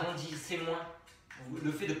 vous arrondissez moins.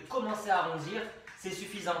 Le fait de commencer à arrondir, c'est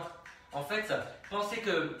suffisant. En fait, pensez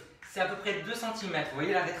que c'est à peu près 2 cm. Vous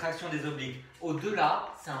voyez la rétraction des obliques.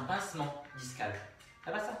 Au-delà, c'est un pincement discal.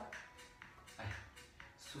 Ça va ça? Ouais.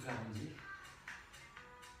 Souffle arrondi.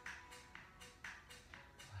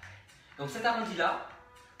 Ouais. Donc cet arrondi-là,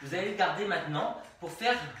 vous allez le garder maintenant pour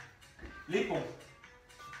faire les ponts.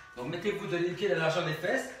 Donc mettez-vous les pieds à la largeur des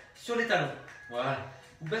fesses sur les talons. Voilà.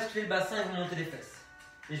 Vous basculez le bassin et vous montez les fesses.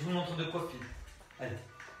 Et je vous montre de profil. Allez,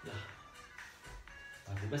 là.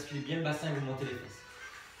 Vous basculez bien le bassin et vous montez les fesses.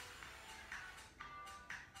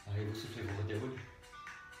 Allez, vous soufflez, vous redéroulez.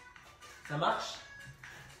 Ça marche?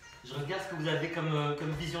 Je regarde ce que vous avez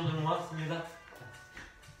comme vision de moi, c'est mieux là.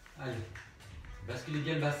 Allez, basculez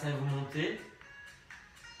bien le bassin et vous montez.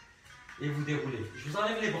 Et vous déroulez. Je vous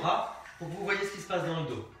enlève les bras pour que vous voyez ce qui se passe dans le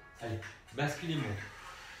dos. Allez, basculez, monte.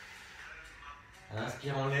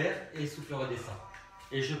 Inspire en l'air et souffle, redescend.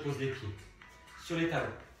 Et je pose les pieds sur les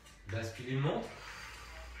talons. Basculez, monte.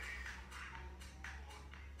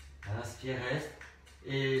 Inspire, reste.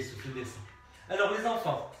 Et souffle, descend. Alors les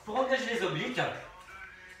enfants, pour engager les obliques,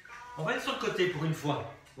 on va être sur le côté pour une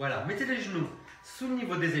fois. Voilà, mettez les genoux sous le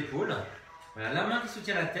niveau des épaules. Voilà, la main qui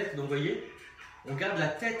soutient la tête. Donc vous voyez, on garde la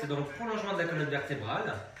tête dans le prolongement de la colonne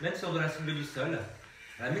vertébrale, même si on doit la soulever du sol.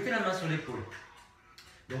 Voilà, mettez la main sur l'épaule.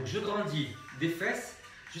 Donc je grandis des fesses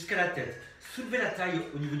jusqu'à la tête. Soulevez la taille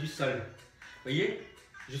au niveau du sol. Vous voyez,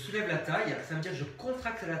 je soulève la taille, ça veut dire que je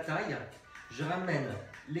contracte la taille, je ramène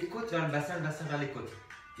les côtes vers le bassin vers les côtes.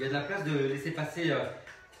 Il y a de la place de laisser passer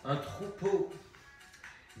un troupeau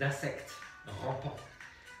d'insectes rampants.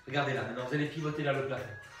 Regardez là, maintenant vous allez pivoter vers le plafond.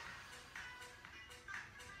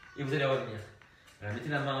 Et vous allez revenir. Voilà, mettez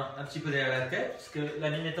la main un petit peu derrière la tête, puisque la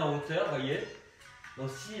mienne est en hauteur, vous voyez. Donc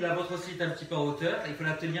si la vôtre aussi est un petit peu en hauteur, il faut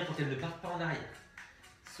la tenir pour qu'elle ne parte pas en arrière.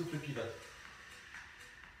 Souffle, pivote.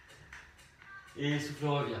 Et souffle,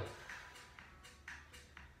 revient.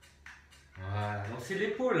 Voilà, donc c'est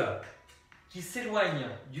l'épaule qui s'éloigne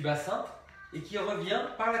du bassin et qui revient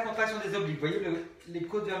par la contraction des obliques. Vous voyez les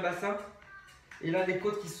côtes vers le bassin et là les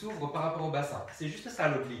côtes qui s'ouvrent par rapport au bassin. C'est juste ça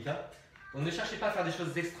l'oblique. Hein. Donc ne cherchez pas à faire des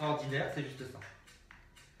choses extraordinaires, c'est juste ça.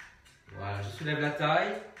 Voilà, je soulève la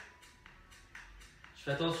taille. Je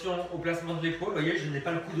fais attention au placement de l'épaule. Vous voyez, je n'ai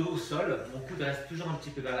pas le coude au sol. Mon coude reste toujours un petit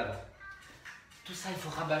peu vers l'avant. Tout ça, il faut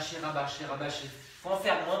rabâcher, rabâcher, rabâcher. Il faut en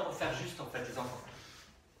faire moins pour faire juste en fait les enfants.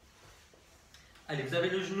 Allez, vous avez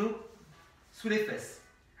le genou sous les fesses.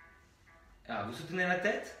 Alors, vous soutenez la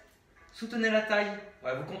tête, soutenez la taille.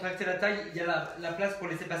 Ouais, vous contractez la taille, il y a la place pour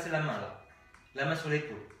laisser passer la main là. La main sur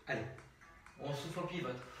l'épaule. Allez. On souffle, on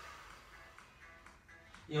pivote.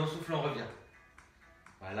 Et on souffle, on revient.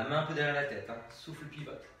 Voilà, la main un peu derrière la tête. Hein. Souffle,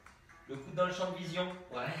 pivote. Le coude dans le champ de vision.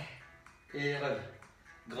 Ouais. Et revient.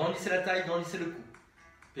 Grandissez la taille, grandissez le cou.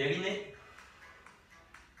 Périnée.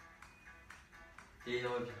 Et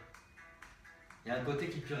revient. Il y a un côté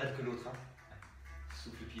qui est plus raide que l'autre. Hein.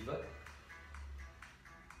 Souffle, pivote.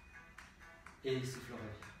 Et souffle, revient.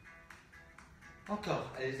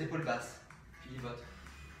 Encore. Allez, les épaules basses. Pivote.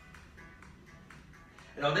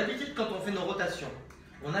 Alors d'habitude, quand on fait nos rotations,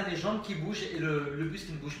 on a les jambes qui bougent et le buste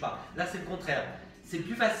qui ne bouge pas. Là, c'est le contraire. C'est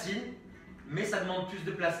plus facile, mais ça demande plus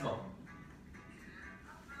de placement.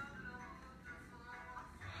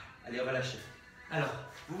 Allez, relâchez. Alors,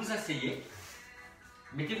 vous vous asseyez.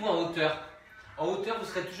 Mettez-vous en hauteur. En hauteur, vous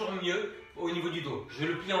serez toujours mieux au niveau du dos. Je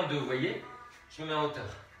le plie en deux, vous voyez? Je me mets en hauteur.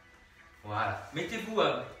 Voilà. Mettez-vous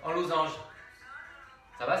en losange.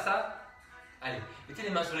 Ça va, ça? Allez, mettez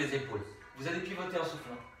les mains sur les épaules. Vous allez pivoter en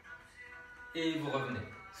soufflant. Et vous revenez.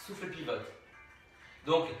 Souffle, pivote.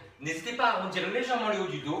 Donc, n'hésitez pas à arrondir légèrement le haut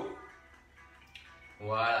du dos.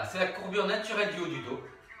 Voilà, c'est la courbure naturelle du haut du dos.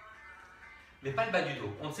 Mais pas le bas du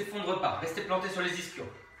dos. On ne s'effondre pas. Restez planté sur les ischions.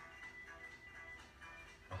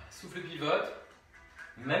 Voilà. Souffle, pivote.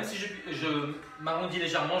 Même si je m'arrondis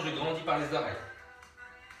légèrement, je grandis par les oreilles.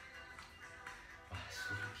 Voilà.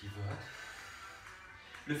 Souffle, pivote.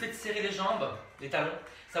 Le fait de serrer les jambes, les talons,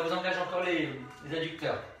 ça vous engage encore les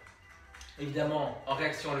adducteurs. Évidemment, en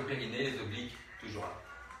réaction, le périnée, les obliques, toujours là.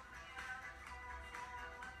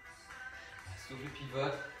 Souffle,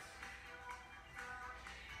 pivote.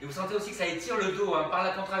 Et vous sentez aussi que ça étire le dos. Hein. Par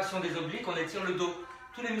la contraction des obliques, on étire le dos.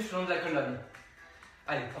 Tous les muscles de la colonne.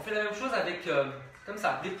 Allez, on fait la même chose avec, comme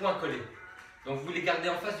ça, des poings collés. Donc vous les gardez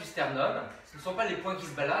en face du sternum. Ce ne sont pas les poings qui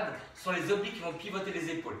se baladent, ce sont les obliques qui vont pivoter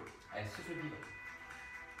les épaules. Allez, souffle, pivote.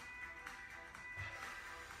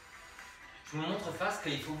 Je vous montre face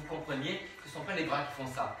qu'il faut que vous compreniez que ce ne sont pas les bras qui font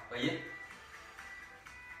ça. Vous voyez?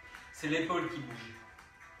 C'est l'épaule qui bouge.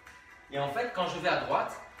 Et en fait, quand je vais à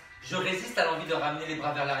droite, je résiste à l'envie de ramener les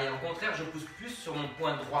bras vers l'arrière. Au contraire, je pousse plus sur mon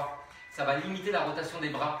poing droit. Ça va limiter la rotation des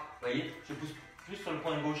bras. Vous voyez? Je pousse plus sur le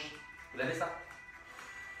poing gauche. Vous l'avez ça?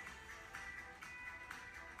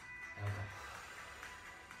 Et encore.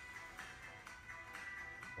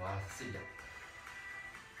 Voilà, c'est bien.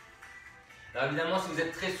 Alors évidemment, si vous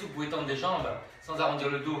êtes très souple, vous pouvez tendre les jambes sans arrondir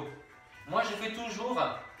le dos. Moi, je fais toujours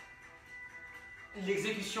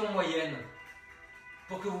l'exécution moyenne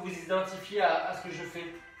pour que vous vous identifiez à ce que je fais.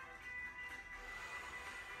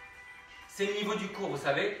 C'est le niveau du cours, vous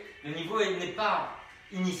savez. Le niveau n'est pas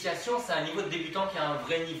initiation, c'est un niveau de débutant qui a un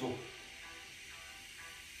vrai niveau.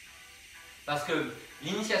 Parce que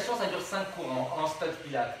l'initiation, ça dure 5 cours en stade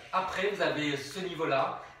Pilates. Après, vous avez ce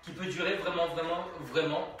niveau-là qui peut durer vraiment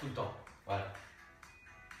tout le temps. Voilà.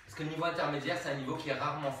 Parce que le niveau intermédiaire, c'est un niveau qui est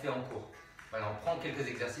rarement fait en cours. Voilà, on prend quelques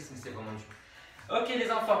exercices, mais c'est vraiment dur. Ok les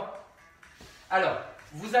enfants. Alors,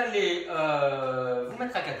 vous allez vous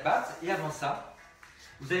mettre à quatre pattes et avant ça,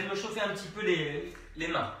 vous allez me chauffer un petit peu les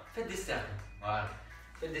mains. Faites des cercles. Voilà.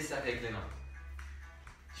 Faites des cercles avec les mains.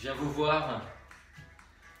 Je viens vous voir.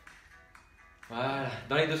 Voilà.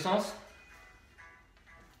 Dans les deux sens.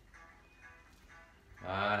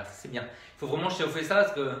 Voilà, c'est bien. Il faut vraiment chauffer ça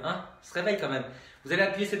parce que se réveille quand même. Vous allez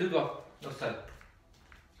appuyer ces deux doigts au sol.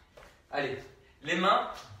 Allez, les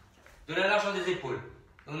mains de la largeur des épaules.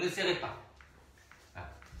 Donc ne serrez pas. Voilà.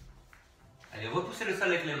 Allez, repoussez le sol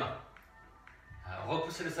avec les mains. Alors,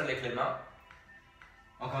 repoussez le sol avec les mains.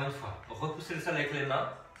 Encore une fois, repoussez le sol avec les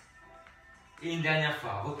mains. Et une dernière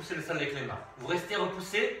fois, repoussez le sol avec les mains. Vous restez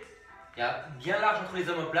repoussé. Il y a bien large entre les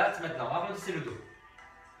omoplates. Maintenant, arrondissez le dos.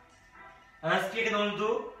 Inspirez dans le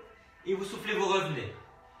dos et vous soufflez, vous revenez.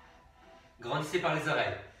 Grandissez par les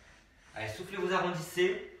oreilles. Allez, soufflez, vous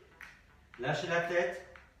arrondissez. Lâchez la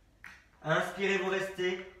tête. Inspirez, vous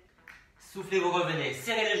restez. Soufflez, vous revenez.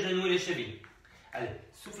 Serrez les genoux et les chevilles. Allez,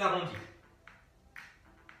 souffle arrondi.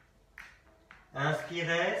 Inspire,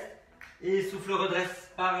 reste. Et souffle,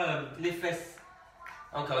 redresse par les fesses.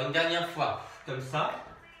 Encore une dernière fois. Comme ça.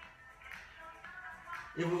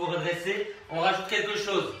 Et vous vous redressez. On rajoute quelque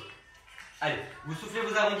chose. Allez, vous soufflez,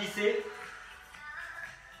 vous arrondissez.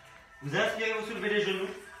 Vous inspirez, vous soulevez les genoux.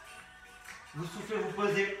 Vous soufflez, vous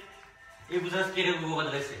posez. Et vous inspirez, vous vous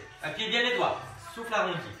redressez. Appuyez bien les doigts. Souffle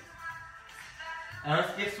arrondi.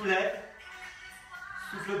 Inspire, soulève.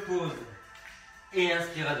 Souffle, pose. Et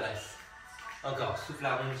inspire, redresse. Encore, souffle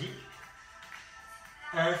arrondi.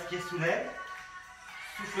 Inspire, soulève.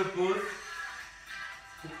 Souffle, pose.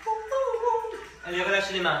 Allez,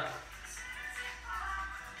 relâchez les mains.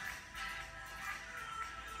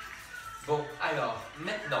 Bon, alors,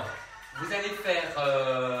 maintenant, vous allez faire,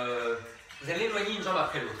 vous allez éloigner une jambe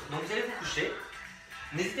après l'autre. Donc vous allez vous coucher.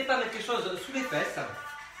 N'hésitez pas à mettre quelque chose sous les fesses.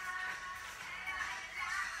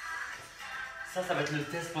 Ça va être le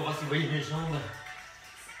test pour voir si vous voyez mes jambes.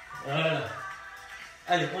 Voilà.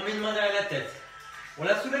 Allez, on met une main derrière la tête. On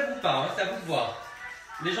la soulève ou pas, hein, c'est à vous de voir.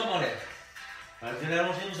 Les jambes en l'air. Voilà, vous allez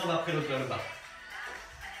allonger une jambe après l'autre vers le bas.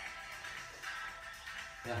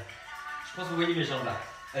 Là. Je pense que vous voyez mes jambes là.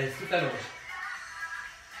 Allez, souffle allonge.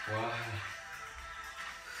 Voilà.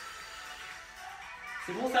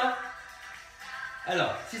 C'est bon ça?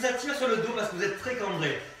 Alors, si ça tire sur le dos parce que vous êtes très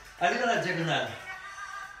cambré, allez dans la diagonale.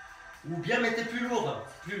 Ou bien mettez plus lourd,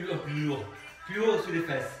 plus haut sous les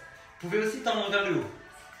fesses. Vous pouvez aussi tendre vers le haut.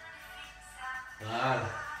 Voilà.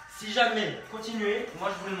 Si jamais, continuez, moi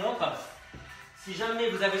je vous le montre. Si jamais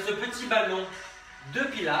vous avez ce petit ballon de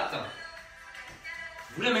pilates,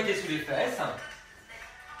 vous le mettez sous les fesses.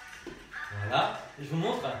 Voilà. Je vous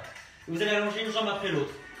montre. Vous allez allonger une jambe après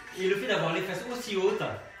l'autre. Et le fait d'avoir les fesses aussi hautes,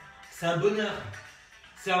 c'est un bonheur.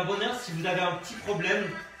 C'est un bonheur si vous avez un petit problème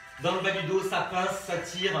dans le bas du dos, ça pince, ça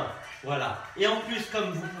tire. Voilà. Et en plus,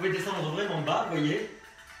 comme vous pouvez descendre vraiment bas, vous voyez,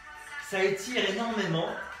 ça étire énormément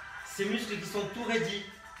ces muscles qui sont tout raidis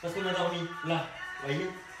parce qu'on a dormi là. Vous voyez?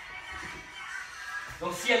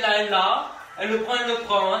 Donc si elle l'a, elle le prend, elle le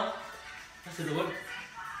prend. Hein. C'est drôle.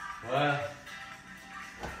 Voilà.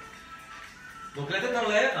 Donc la tête en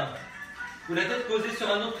l'air ou la tête posée sur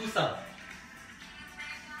un autre coussin.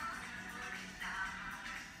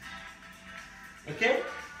 Ok?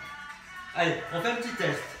 Allez, on fait un petit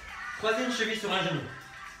test. Croisez une cheville sur un genou.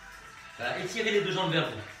 Voilà, étirez les deux jambes vers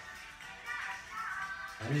vous.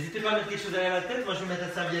 N'hésitez pas à mettre quelque chose derrière la tête, moi je vais mettre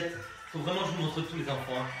la serviette. Il faut vraiment que je vous montre tous les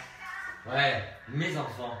enfants. Hein. Ouais, mes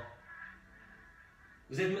enfants.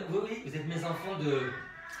 Vous êtes mes enfants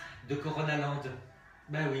de Coronaland.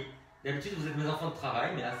 Ben oui. D'habitude vous êtes mes enfants de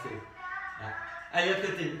travail, mais là c'est... Voilà. Allez, l'autre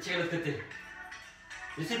côté, étirez l'autre côté.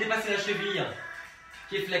 Essayez de dépasser la cheville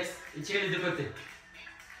qui est flex. Étirez les deux côtés.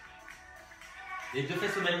 Les deux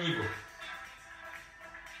fesses au même niveau.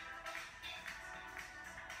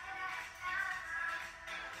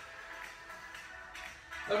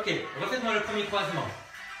 Ok, refaites-moi le premier croisement.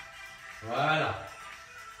 Voilà.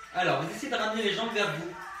 Alors, vous essayez de ramener les jambes vers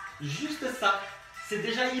vous. Juste ça. C'est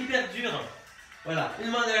déjà hyper dur. Voilà. Une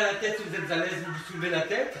main derrière la tête si vous êtes à l'aise, vous soulevez la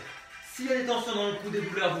tête. S'il y a des tensions dans le cou, des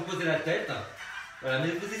douleurs, vous posez la tête. Voilà,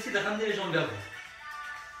 mais vous essayez de ramener les jambes vers vous.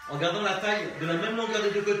 En gardant la taille de la même longueur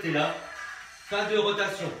des deux côtés là. Pas de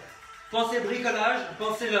rotation. Pensez bricolage,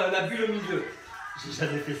 pensez la bulle au milieu. J'ai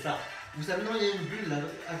jamais fait ça. Vous savez, non, il y a une bulle là,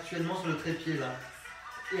 actuellement sur le trépied là.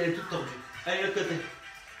 Et elle est toute tordue. Allez, l'autre côté.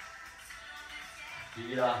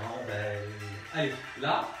 Il la rend belle. Allez,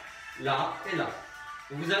 là, là et là.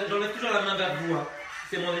 J'enlève toujours la main vers vous. Hein.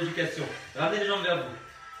 C'est mon éducation. Ramenez les jambes vers vous.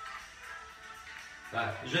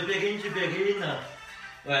 Voilà. Je périne, tu pérines.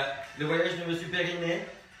 Ouais, le voyage de Monsieur Périné.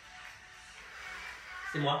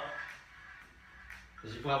 C'est moi.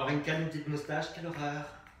 Je pourrais avoir une canne, une petite moustache. Quelle horreur.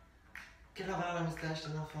 Quelle horreur la moustache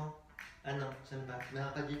d'un enfant. Ah non, j'aime pas. Mais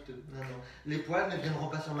pas du tout. Non, non. Les poils ne viendront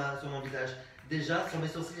pas sur mon visage. Déjà, sur mes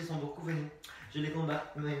sourcils, ils sont beaucoup venus. Je les combats.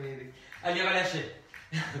 Oui, oui, oui. Allez, relâchez.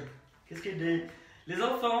 Qu'est-ce qu'il dit? Les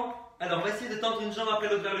enfants. Alors, on va essayer de tendre une jambe après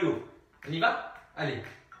l'autre vers le haut. On y va? Allez.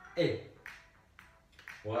 Et.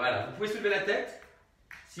 Voilà. Vous pouvez soulever la tête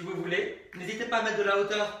si vous voulez. N'hésitez pas à mettre de la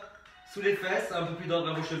hauteur sous les fesses, un peu plus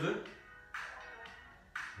d'ordre à vos cheveux.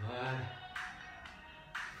 Voilà.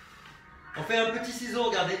 On fait un petit ciseau,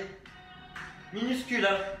 regardez. Minuscule,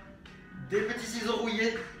 hein. Des petits ciseaux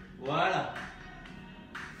rouillés. Voilà.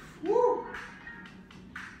 Wouh.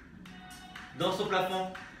 Danse au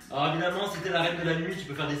plafond. Alors évidemment, si t'es la reine de la nuit, tu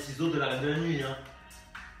peux faire des ciseaux de la reine de la nuit. Hein.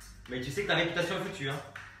 Mais tu sais que ta réputation est foutue. Hein.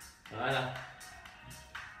 Voilà.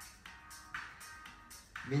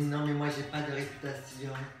 Mais non, mais moi j'ai pas de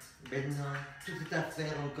réputation. Ben non, tout est à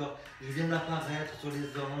faire encore. Je viens d'apparaître sur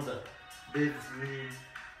les ondes. Ben oui.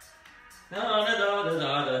 Vous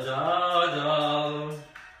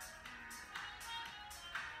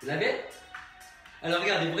l'avez? Alors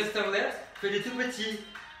regardez, vous restez en l'air, faites des tout petits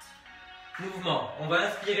mouvements. On va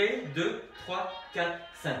inspirer, 2, 3, 4,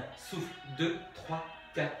 5. Souffle, 2, 3,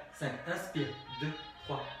 4, 5. Inspire, 2,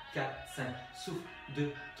 3, 4, 5. Souffle,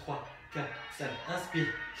 2, 3, 4, 5. Inspire.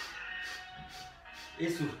 Et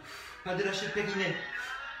souffle. Pas de lâcher le périnée.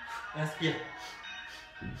 Inspire.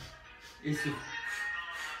 Et souffle.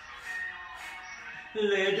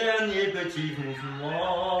 Les derniers petits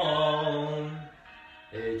mouvements.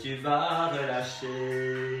 Et tu vas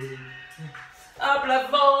relâcher. À plat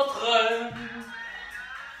ventre.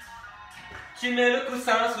 Tu mets le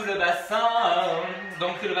coussin sous le bassin.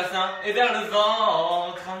 Donc le bassin est vers le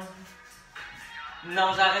ventre.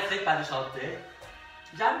 Non, j'arrêterai pas de chanter.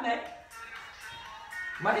 Jamais.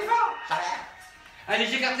 Moi, des fois, jamais. Allez,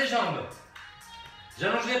 j'écarte les jambes.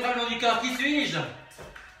 J'allonge les bras le long du corps. Qui suis-je?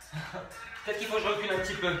 Peut-être qu'il faut que je recule un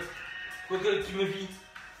petit peu. Faut que tu me vis.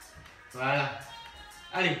 Voilà.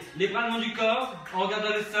 Allez, les bras le long du corps, en regardant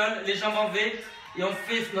le sol, les jambes en V. Et on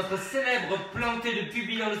fait notre célèbre planté de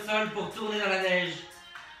pubis dans le sol pour tourner dans la neige.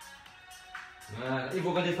 Voilà. Et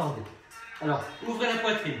vous redescendez. Alors, ouvrez la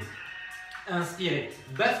poitrine. Inspirez.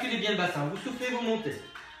 Basculez bien le bassin. Vous soufflez, vous montez.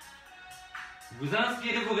 Vous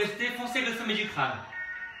inspirez, vous restez. Foncez le sommet du crâne.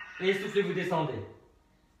 Et soufflez, vous descendez.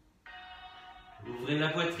 Ouvrez la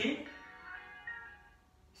poitrine.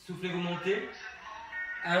 Soufflez, vous montez.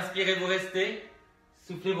 Inspirez, vous restez.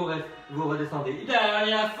 Soufflez, vous redescendez.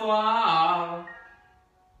 Dernière fois.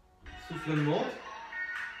 Souffle, monte.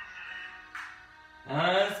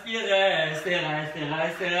 Inspirez, restez, restez,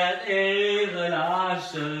 restez, restez. Et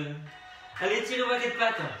relâche. Allez, tirez vos quatre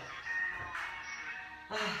pattes.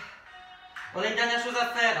 Ah. On a une dernière chose à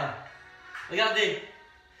faire. Regardez.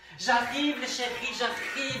 J'arrive, les chéris,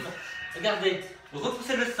 j'arrive. Regardez.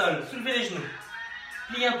 Repoussez le sol. Soulevez les genoux.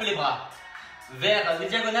 Pliez un peu les bras. Vers les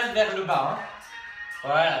diagonales vers le bas. Hein.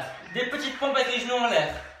 Voilà. Des petites pompes avec les genoux en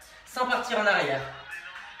l'air. Sans partir en arrière.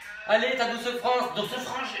 Allez, ta douce France. Douce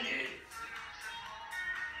France, j'ai dit.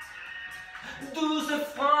 Douce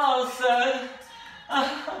France. Ah,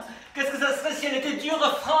 qu'est-ce que ça serait si elle était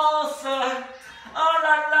dure, France? Oh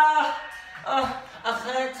là là. Oh,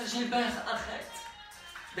 arrête, Gilbert, arrête.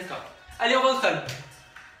 D'accord. Allez, on va au sol.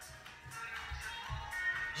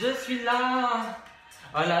 Je suis là.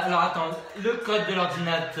 Voilà, alors attends, le code de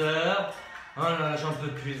l'ordinateur. Oh là là, j'en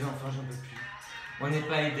peux plus, les enfants, j'en peux plus. On n'est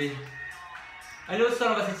pas aidés. Allez, au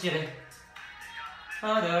sol, on va s'étirer.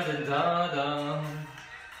 Ah, da, da, da, da.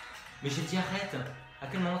 Mais j'ai dit arrête. À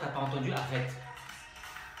quel moment t'as pas entendu arrête?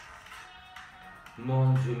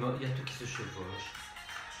 Mon Dieu, il y a tout qui se chevauche.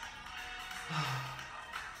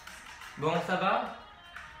 Bon, ça va?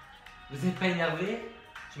 Vous n'êtes pas énervé?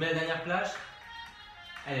 Tu mets la dernière plage?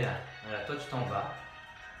 Elle est là. Voilà, toi tu t'en vas.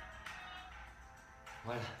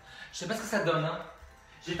 Voilà. Je sais pas ce que ça donne. Hein.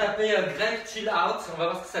 J'ai tapé Great Chill Out. On va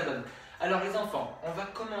voir ce que ça donne. Alors les enfants, on va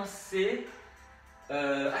commencer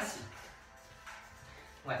assis.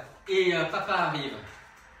 Ouais. Et papa arrive.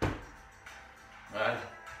 Voilà.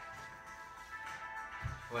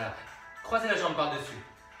 Voilà. Croisez la jambe par-dessus.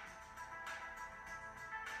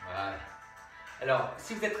 Voilà. Alors,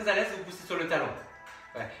 si vous êtes très à l'aise, vous poussez sur le talon.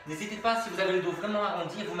 Ouais. N'hésitez pas, si vous avez le dos vraiment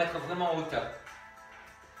arrondi, à vous mettre vraiment en hauteur.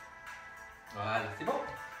 Voilà, c'est bon.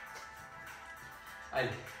 Allez.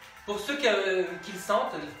 Pour ceux qui le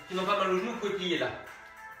sentent, qui n'ont pas mal au genou, vous pouvez plier là.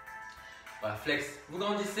 Voilà, flex. Vous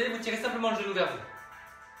grandissez, vous tirez simplement le genou vers vous.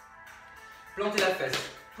 Plantez la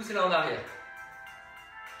fesse. Poussez-la en arrière.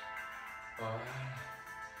 Voilà.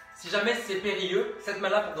 Si jamais c'est périlleux, cette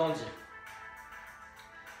main-là pour grandir.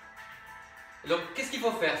 Donc, qu'est-ce qu'il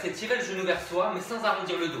faut faire? C'est tirer le genou vers soi, mais sans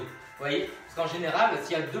arrondir le dos. Vous voyez? Parce qu'en général,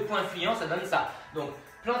 s'il y a deux points fuyants, ça donne ça. Donc,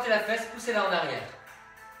 plantez la fesse, poussez-la en arrière.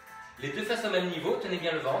 Les deux fesses au même niveau, tenez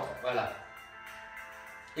bien le ventre, voilà.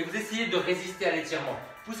 Et vous essayez de résister à l'étirement.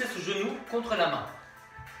 Poussez ce genou contre la main.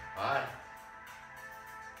 Voilà.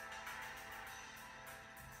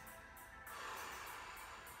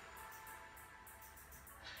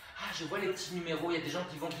 Ah, je vois les petits numéros, il y a des gens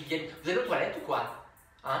qui vont, qui viennent. Vous allez aux toilettes ou quoi?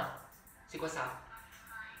 Hein? C'est quoi ça?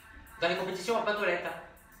 Dans les compétitions, on va pas aux toilettes, hein?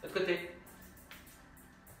 De l'autre côté.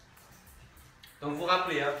 Donc vous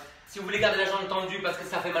rappelez, hein, si vous voulez garder la jambe tendue parce que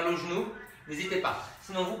ça fait mal au genou, n'hésitez pas.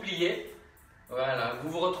 Sinon vous pliez. Voilà, vous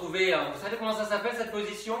vous retrouvez. Vous savez comment ça s'appelle cette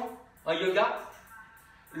position en yoga?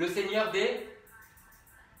 Le seigneur des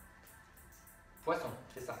poissons,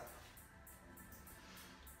 c'est ça.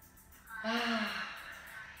 Ah.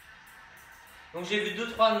 Donc j'ai vu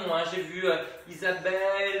 2-3 noms, hein. J'ai vu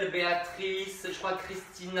Isabelle, Béatrice, je crois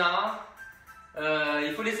Christina.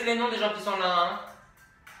 Il faut laisser les noms des gens qui sont là. Hein.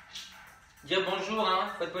 Dire bonjour, hein,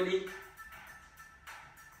 faut être poli.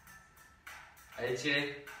 Allez,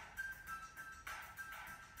 tirez.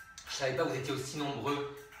 Je savais pas que vous étiez aussi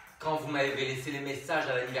nombreux quand vous m'avez laissé les messages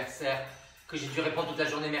à l'anniversaire que j'ai dû répondre toute la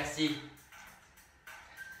journée, merci.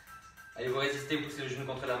 Allez, vous résistez, vous poussez le genou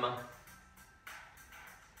contre la main.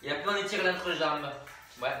 Et après, on étire l'entrejambe.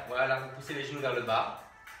 Ouais, voilà, vous poussez les genoux vers le bas.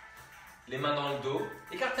 Les mains dans le dos.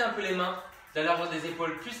 Écartez un peu les mains de la largeur des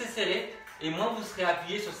épaules. Plus c'est serré, et moins vous serez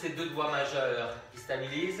appuyé sur ces deux doigts majeurs qui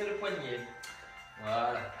stabilisent le poignet.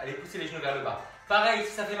 Voilà. Allez, poussez les genoux vers le bas. Pareil,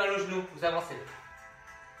 si ça fait mal au genou, vous avancez.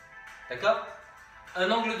 D'accord? Un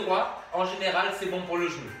angle droit, en général, c'est bon pour le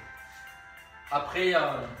genou. Après,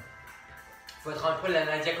 il faut être un peu la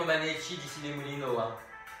Nadia Comaneci d'ici les Moulineaux. Hein.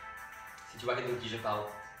 Si tu vois de qui je parle.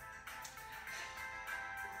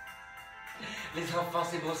 Les enfants,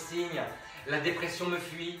 c'est beau signe. La dépression me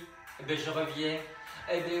fuit. Eh bien, je reviens.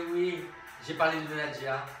 Eh bien, oui, j'ai parlé de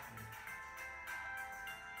Nadia.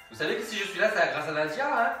 Vous savez que si je suis là, c'est grâce à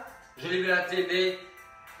Nadia. Hein, je l'ai vu à la télé.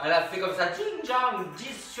 Elle a fait comme ça, ding, jang,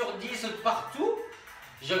 10 sur 10 partout.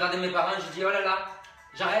 J'ai regardé mes parents, j'ai dit, oh là là,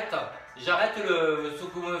 j'arrête ce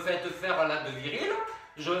que vous me faites faire là de viril.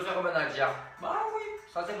 Je vais faire comme Nadia. Bah oui,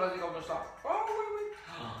 ça s'est passé comme ça. Oh oui, oui.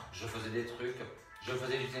 Je faisais des trucs. Je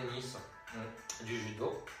faisais du tennis, du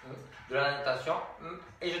judo, de la natation,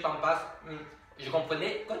 et je t'en passe. Je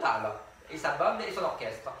comprenais que dalle. Et sa bande et son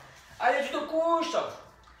orchestre. Allez, tu te couches.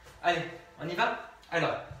 Allez, on y va.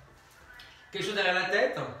 Alors, quelque chose derrière la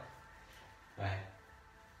tête. Ouais.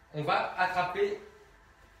 On va attraper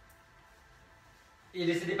et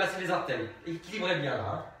laisser dépasser les orteils. Équilibrez bien là.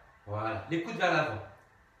 Hein. Voilà. Les coudes vers l'avant.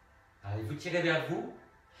 Allez, vous tirez vers vous.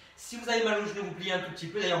 Si vous avez mal au genou, vous pliez un tout petit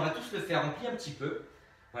peu. D'ailleurs, on va tous le faire. On plie un petit peu.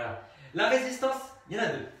 Voilà. La résistance, il y en a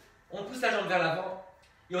deux. On pousse la jambe vers l'avant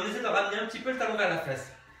et on essaie de ramener un petit peu le talon vers la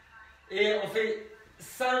fesse. Et on fait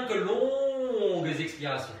 5 longues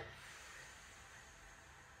expirations.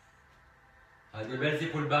 Des belles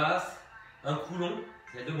épaules basses, un cou long,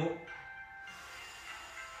 il y a 2 mots.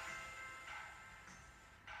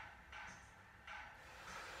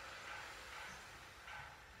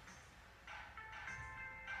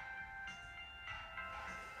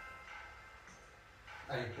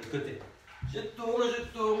 Allez, de l'autre côté. Je tourne,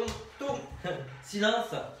 tourne.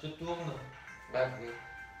 Silence, je tourne. Bah oui.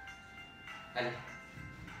 Allez,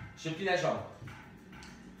 je plie la jambe.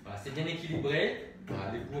 Voilà, c'est bien équilibré.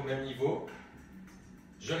 Voilà, les coups au même niveau.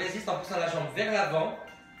 Je résiste en poussant la jambe vers l'avant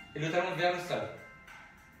et le talon vers le sol.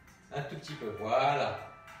 Un tout petit peu, voilà.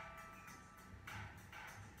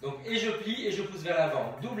 Donc, et je plie et je pousse vers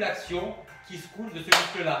l'avant. Double action qui se coule de ce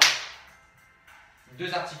muscle-là.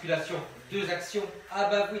 2 articulations, 2 actions. Ah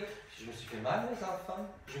bah oui, je me suis fait mal les enfants.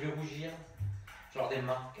 Je vais rougir. Genre des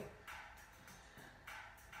marques.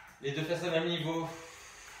 Les 2 fesses au même niveau.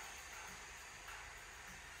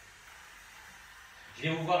 Je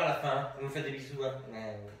viens vous voir à la fin. Vous me faites des bisous. Hein.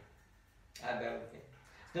 Ah bah ok.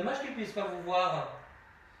 C'est dommage qu'ils ne puissent pas vous voir.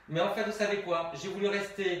 Mais en fait, vous savez quoi? J'ai voulu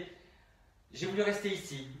rester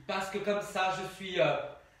ici. Parce que comme ça, je suis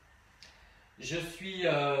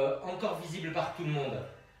encore visible par tout le monde.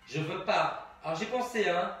 Je veux pas. Alors j'ai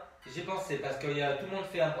pensé, parce que tout le monde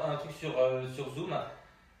fait un truc sur Zoom.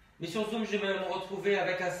 Mais sur Zoom, je vais me retrouver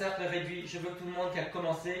avec un cercle réduit. Je veux que tout le monde qui a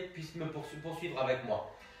commencé puisse me poursuivre avec moi.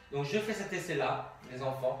 Donc je fais cet essai-là, les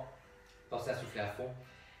enfants. Pensez à souffler à fond.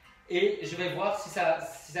 Et je vais voir si ça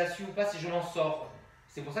suit ou pas, si je m'en sors.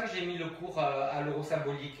 C'est pour ça que j'ai mis le cours à l'euro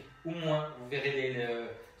symbolique. Ou moins, vous verrez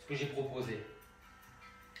ce que j'ai proposé.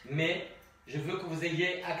 Mais je veux que vous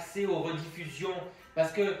ayez accès aux rediffusions.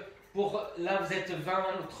 Parce que là, vous êtes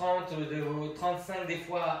 20 ou 30, 35 des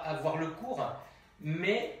fois à voir le cours.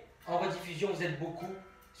 Mais en rediffusion, vous êtes beaucoup.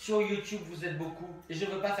 Sur YouTube, vous êtes beaucoup. Et je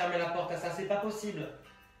ne veux pas fermer la porte à ça. C'est pas possible.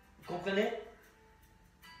 Vous comprenez?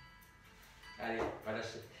 Allez, on va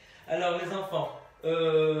lâcher. Alors, les enfants,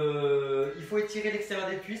 il faut étirer l'extérieur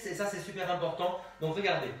des cuisses. Et ça, c'est super important. Donc,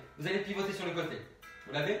 regardez. Vous allez pivoter sur le côté.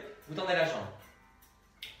 Vous l'avez? Vous tendez la jambe.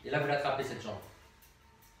 Et là, vous l'attrapez, cette jambe.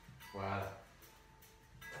 Voilà.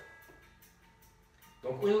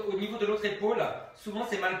 Donc, au niveau de l'autre épaule, souvent,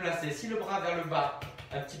 c'est mal placé. Si le bras vers le bas,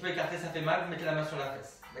 un petit peu écarté, ça fait mal, vous mettez la main sur la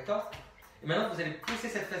fesse. D'accord? Et maintenant, vous allez pousser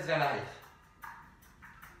cette fesse vers l'arrière.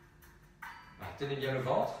 Voilà, tenez bien le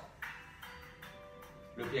ventre,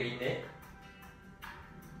 le périnée.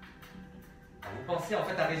 Alors, vous pensez en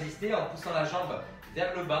fait à résister en poussant la jambe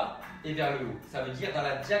vers le bas et vers le haut. Ça veut dire dans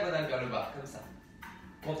la diagonale vers le bas, comme ça,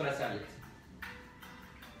 contre la serviette.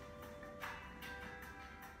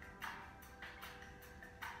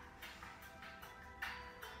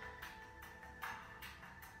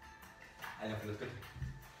 Allez, on fait l'autre côté.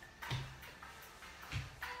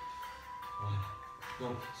 Voilà.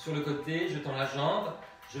 Donc, sur le côté, je tends la jambe,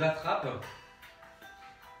 je l'attrape.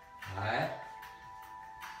 Ouais.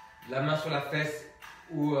 La main sur la fesse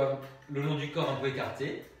ou le long du corps un peu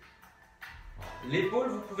écarté. L'épaule,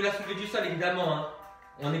 vous pouvez la soulever du sol, évidemment. Hein.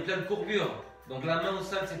 On est plein de courbures. Donc, la main au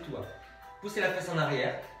sol, c'est tout. Hein. Poussez la fesse en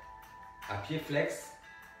arrière, à pied flex.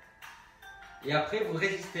 Et après, vous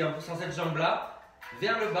résistez en poussant cette jambe-là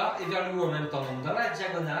vers le bas et vers le haut en même temps. Donc dans la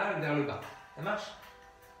diagonale, vers le bas. Ça marche?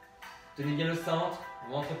 Tenez bien le centre,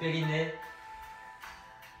 ventre périnée.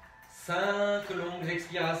 5 longues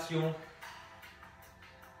expirations.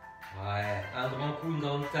 Ouais, un grand coup, une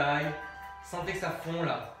grande taille. Sentez que ça fond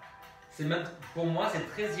là. C'est même, pour moi, c'est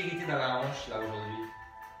très irrité dans la hanche là aujourd'hui.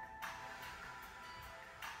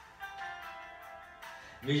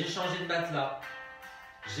 Mais j'ai changé de matelas.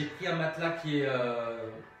 J'ai pris un matelas qui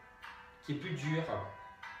est plus dur.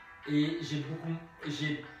 Et j'ai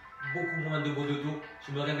beaucoup moins de maux de dos.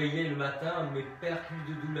 Je me réveillais le matin, mais perds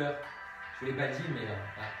plus de douleur. Je ne vous l'ai pas dit, mais là.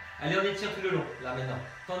 Allez, on étire tout le long, là maintenant.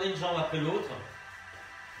 Tendez une jambe après l'autre.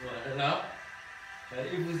 Voilà.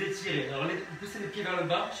 Et vous étirez. Alors, vous poussez les pieds vers le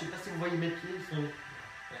bas. Je ne sais pas si vous voyez mes pieds. Ils sont...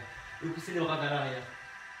 Vous poussez les bras vers l'arrière.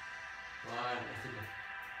 Voilà, c'est bien.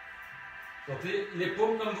 Portez les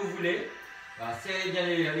paumes comme vous voulez. Voilà, serrez bien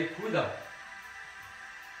les coudes.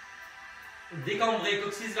 Décambrez,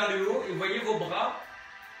 coccyx vers le haut. Et voyez vos bras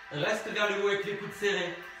restent vers le haut avec les coudes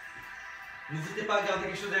serrés. N'hésitez pas à garder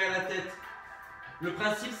quelque chose derrière la tête. Le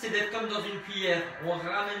principe, c'est d'être comme dans une cuillère. On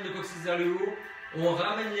ramène le coccyx vers le haut. On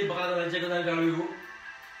ramène les bras dans la diagonale vers le haut.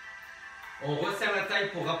 On resserre la taille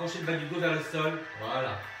pour rapprocher le bas du dos vers le sol.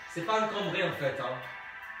 Voilà. C'est pas un cambré en fait. Hein.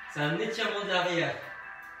 C'est un étirement de l'arrière.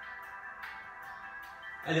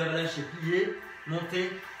 Allez, on va lâcher. Plier,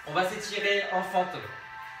 monter. On va s'étirer en fente.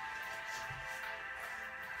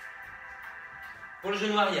 Pour le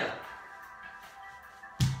genou arrière.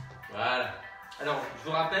 Voilà. Alors, je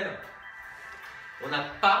vous rappelle, on n'a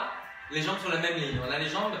pas les jambes sur la même ligne. On a les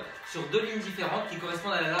jambes sur deux lignes différentes qui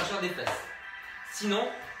correspondent à la largeur des fesses.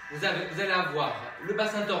 Sinon, vous allez avoir le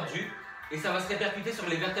bassin tordu et ça va se répercuter sur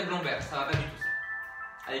les vertèbres lombaires. Ça ne va pas du tout ça.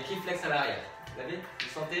 Allez, pied flex à l'arrière. Vous l'avez? Vous le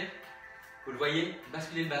sentez? Vous le voyez?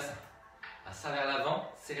 Basculez le bassin. Ça vers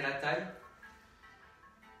l'avant, serrez la taille.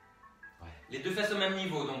 Ouais. Les deux fesses au même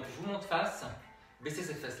niveau. Donc, je vous montre face. Baissez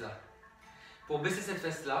cette fesse-là. Pour baisser cette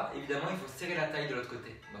fesse-là, évidemment, il faut serrer la taille de l'autre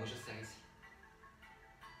côté. Donc, je serre ici.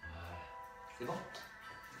 Voilà. C'est bon?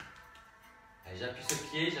 Allez, j'appuie ce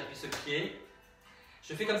pied, j'appuie ce pied.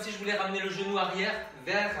 Je fais comme si je voulais ramener le genou arrière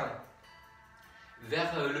vers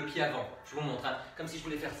le pied avant. Je vous montre, hein, comme si je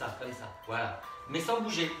voulais faire ça, comme ça. Voilà. Mais sans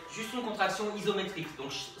bouger, juste une contraction isométrique,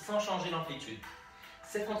 donc sans changer l'amplitude.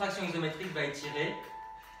 Cette contraction isométrique va étirer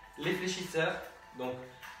les fléchisseurs, donc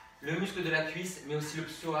le muscle de la cuisse, mais aussi le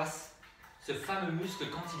psoas. Ce fameux muscle,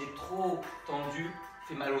 quand il est trop tendu,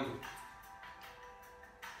 fait mal au dos.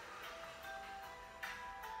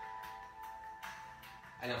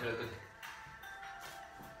 Allez, on fait l'autre côté.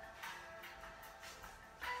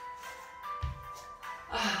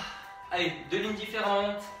 Allez, deux lignes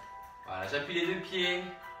différentes. Voilà, j'appuie les deux pieds.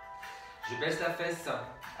 Je baisse la fesse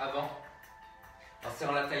avant, en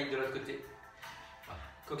serrant la taille de l'autre côté. Voilà.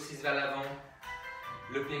 Coccyx vers l'avant,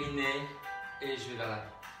 le périnée, et je vais vers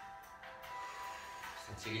l'avant.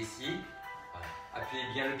 Tire ici. Voilà. Appuyez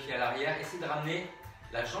bien le pied à l'arrière. Essayez de ramener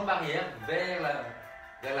la jambe arrière vers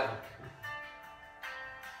l'avant.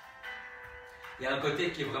 Il y a un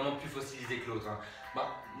côté qui est vraiment plus fossilisé que l'autre. Hein.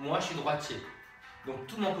 Moi, je suis droitier. Donc,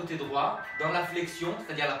 tout mon côté droit, dans la flexion,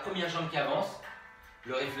 c'est-à-dire la première jambe qui avance,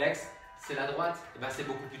 le réflexe, c'est la droite, et ben, c'est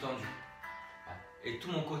beaucoup plus tendu. Voilà. Et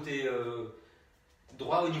tout mon côté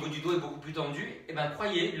droit au niveau du dos est beaucoup plus tendu. Et ben,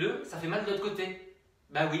 croyez-le, ça fait mal de l'autre côté.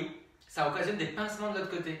 Ben oui. Ça occasionne des pincements de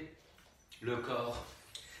l'autre côté. Le corps.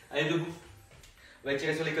 Allez, debout. On va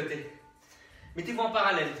étirer sur les côtés. Mettez-vous en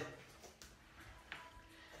parallèle.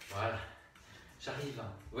 Voilà. J'arrive.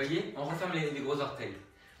 Vous voyez? On referme les gros orteils.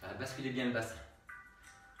 Voilà, basculez bien le bassin.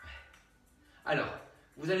 Alors,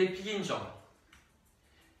 vous allez plier une jambe.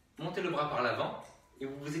 Montez le bras par l'avant et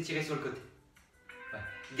vous vous étirez sur le côté. Voilà.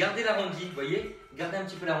 Gardez l'arrondi, vous voyez? Gardez un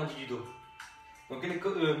petit peu l'arrondi du dos. Donc les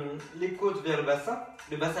côtes vers le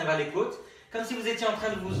bassin vers les côtes, comme si vous étiez en train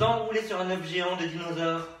de vous enrouler sur un œuf géant de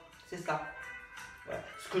dinosaure. C'est ça. Voilà.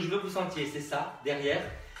 Ce que je veux que vous sentiez, c'est ça, derrière.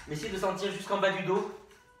 Mais essayez de sentir jusqu'en bas du dos.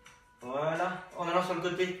 Voilà, en allant sur le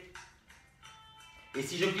côté. Et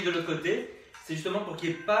si je plie de l'autre côté, c'est justement pour qu'il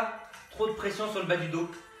n'y ait pas trop de pression sur le bas du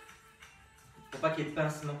dos. Pour pas qu'il y ait de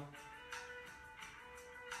pincement.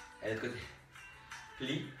 Allez, de l'autre côté.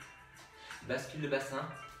 Plie. Bascule le bassin.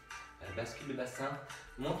 Bascule le bassin,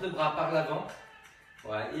 monte le bras par l'avant,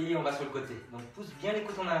 voilà, et on va sur le côté. Donc pousse bien les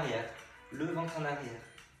côtes en arrière, le ventre en arrière.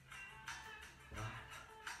 Voilà.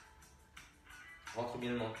 Rentre bien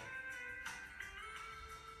le menton.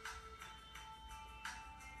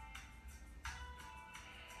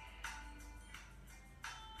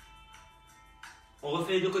 On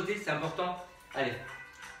refait les deux côtés, c'est important. Allez,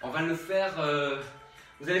 on va le faire.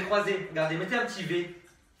 Vous allez croiser, regardez, mettez un petit V,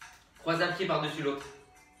 croisez un pied par-dessus l'autre.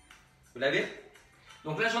 Vous l'avez?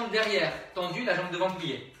 Donc la jambe derrière tendue, la jambe devant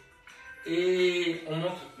pliée. Et on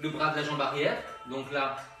monte le bras de la jambe arrière. Donc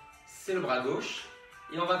là, c'est le bras gauche.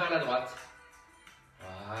 Et on va vers la droite.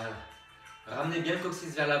 Voilà. Ramenez bien le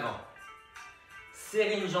coccyx vers l'avant.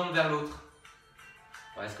 Serrez une jambe vers l'autre.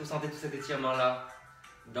 Voilà. Est-ce que vous sentez tout cet étirement là?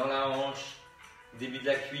 Dans la hanche, début de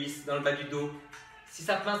la cuisse, dans le bas du dos. Si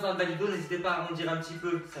ça pince dans le bas du dos, n'hésitez pas à arrondir un petit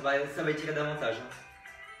peu, ça va étirer davantage. Hein.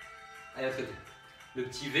 Allez, l'autre côté. Le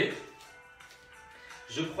petit V.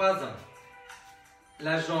 Je croise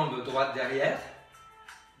la jambe droite derrière,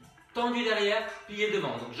 tendue derrière, pliée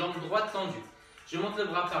devant. Donc jambe droite tendue. Je monte le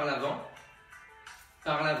bras par l'avant,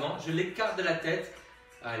 je l'écarte de la tête.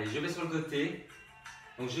 Allez, je vais sur le côté.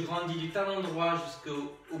 Donc je grandis du talon droit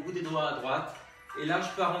jusqu'au bout des doigts à droite. Et là, je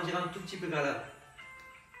peux arrondir un tout petit peu vers l'avant.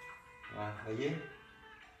 Voilà, vous voyez?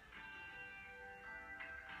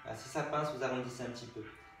 Ah, si ça pince, vous arrondissez un petit peu.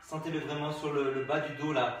 Sentez-le vraiment sur le bas du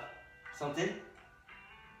dos là. Sentez?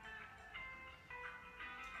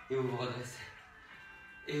 Et vous vous redressez.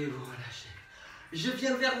 Et vous relâchez. Je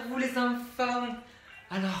viens vers vous les enfants.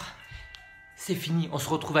 Alors, c'est fini. On se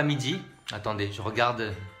retrouve à midi. Attendez, je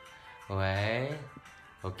regarde. Ouais.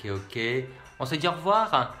 Ok. On se dit au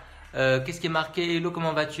revoir. Qu'est-ce qui est marqué? Hello,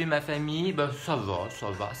 comment vas-tu, ma famille? Ben, ça va.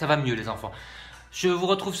 Ça va mieux les enfants. Je vous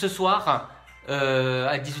retrouve ce soir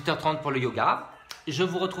à 18h30 pour le yoga. Je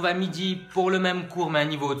vous retrouve à midi pour le même cours mais un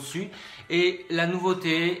niveau au-dessus. Et la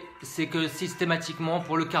nouveauté, c'est que systématiquement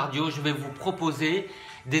pour le cardio, je vais vous proposer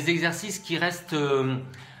des exercices qui restent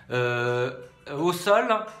au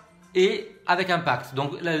sol et avec impact.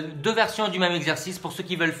 Donc deux versions du même exercice pour ceux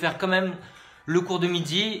qui veulent faire quand même le cours de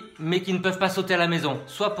midi mais qui ne peuvent pas sauter à la maison.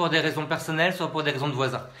 Soit pour des raisons personnelles, soit pour des raisons de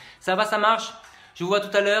voisins. Ça va, ça marche? Je vous vois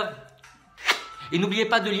tout à l'heure. Et n'oubliez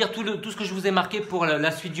pas de lire tout ce que je vous ai marqué pour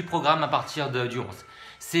la suite du programme à partir du 11.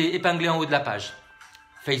 C'est épinglé en haut de la page.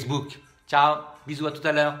 Facebook. Ciao, bisous, à tout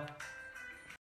à l'heure.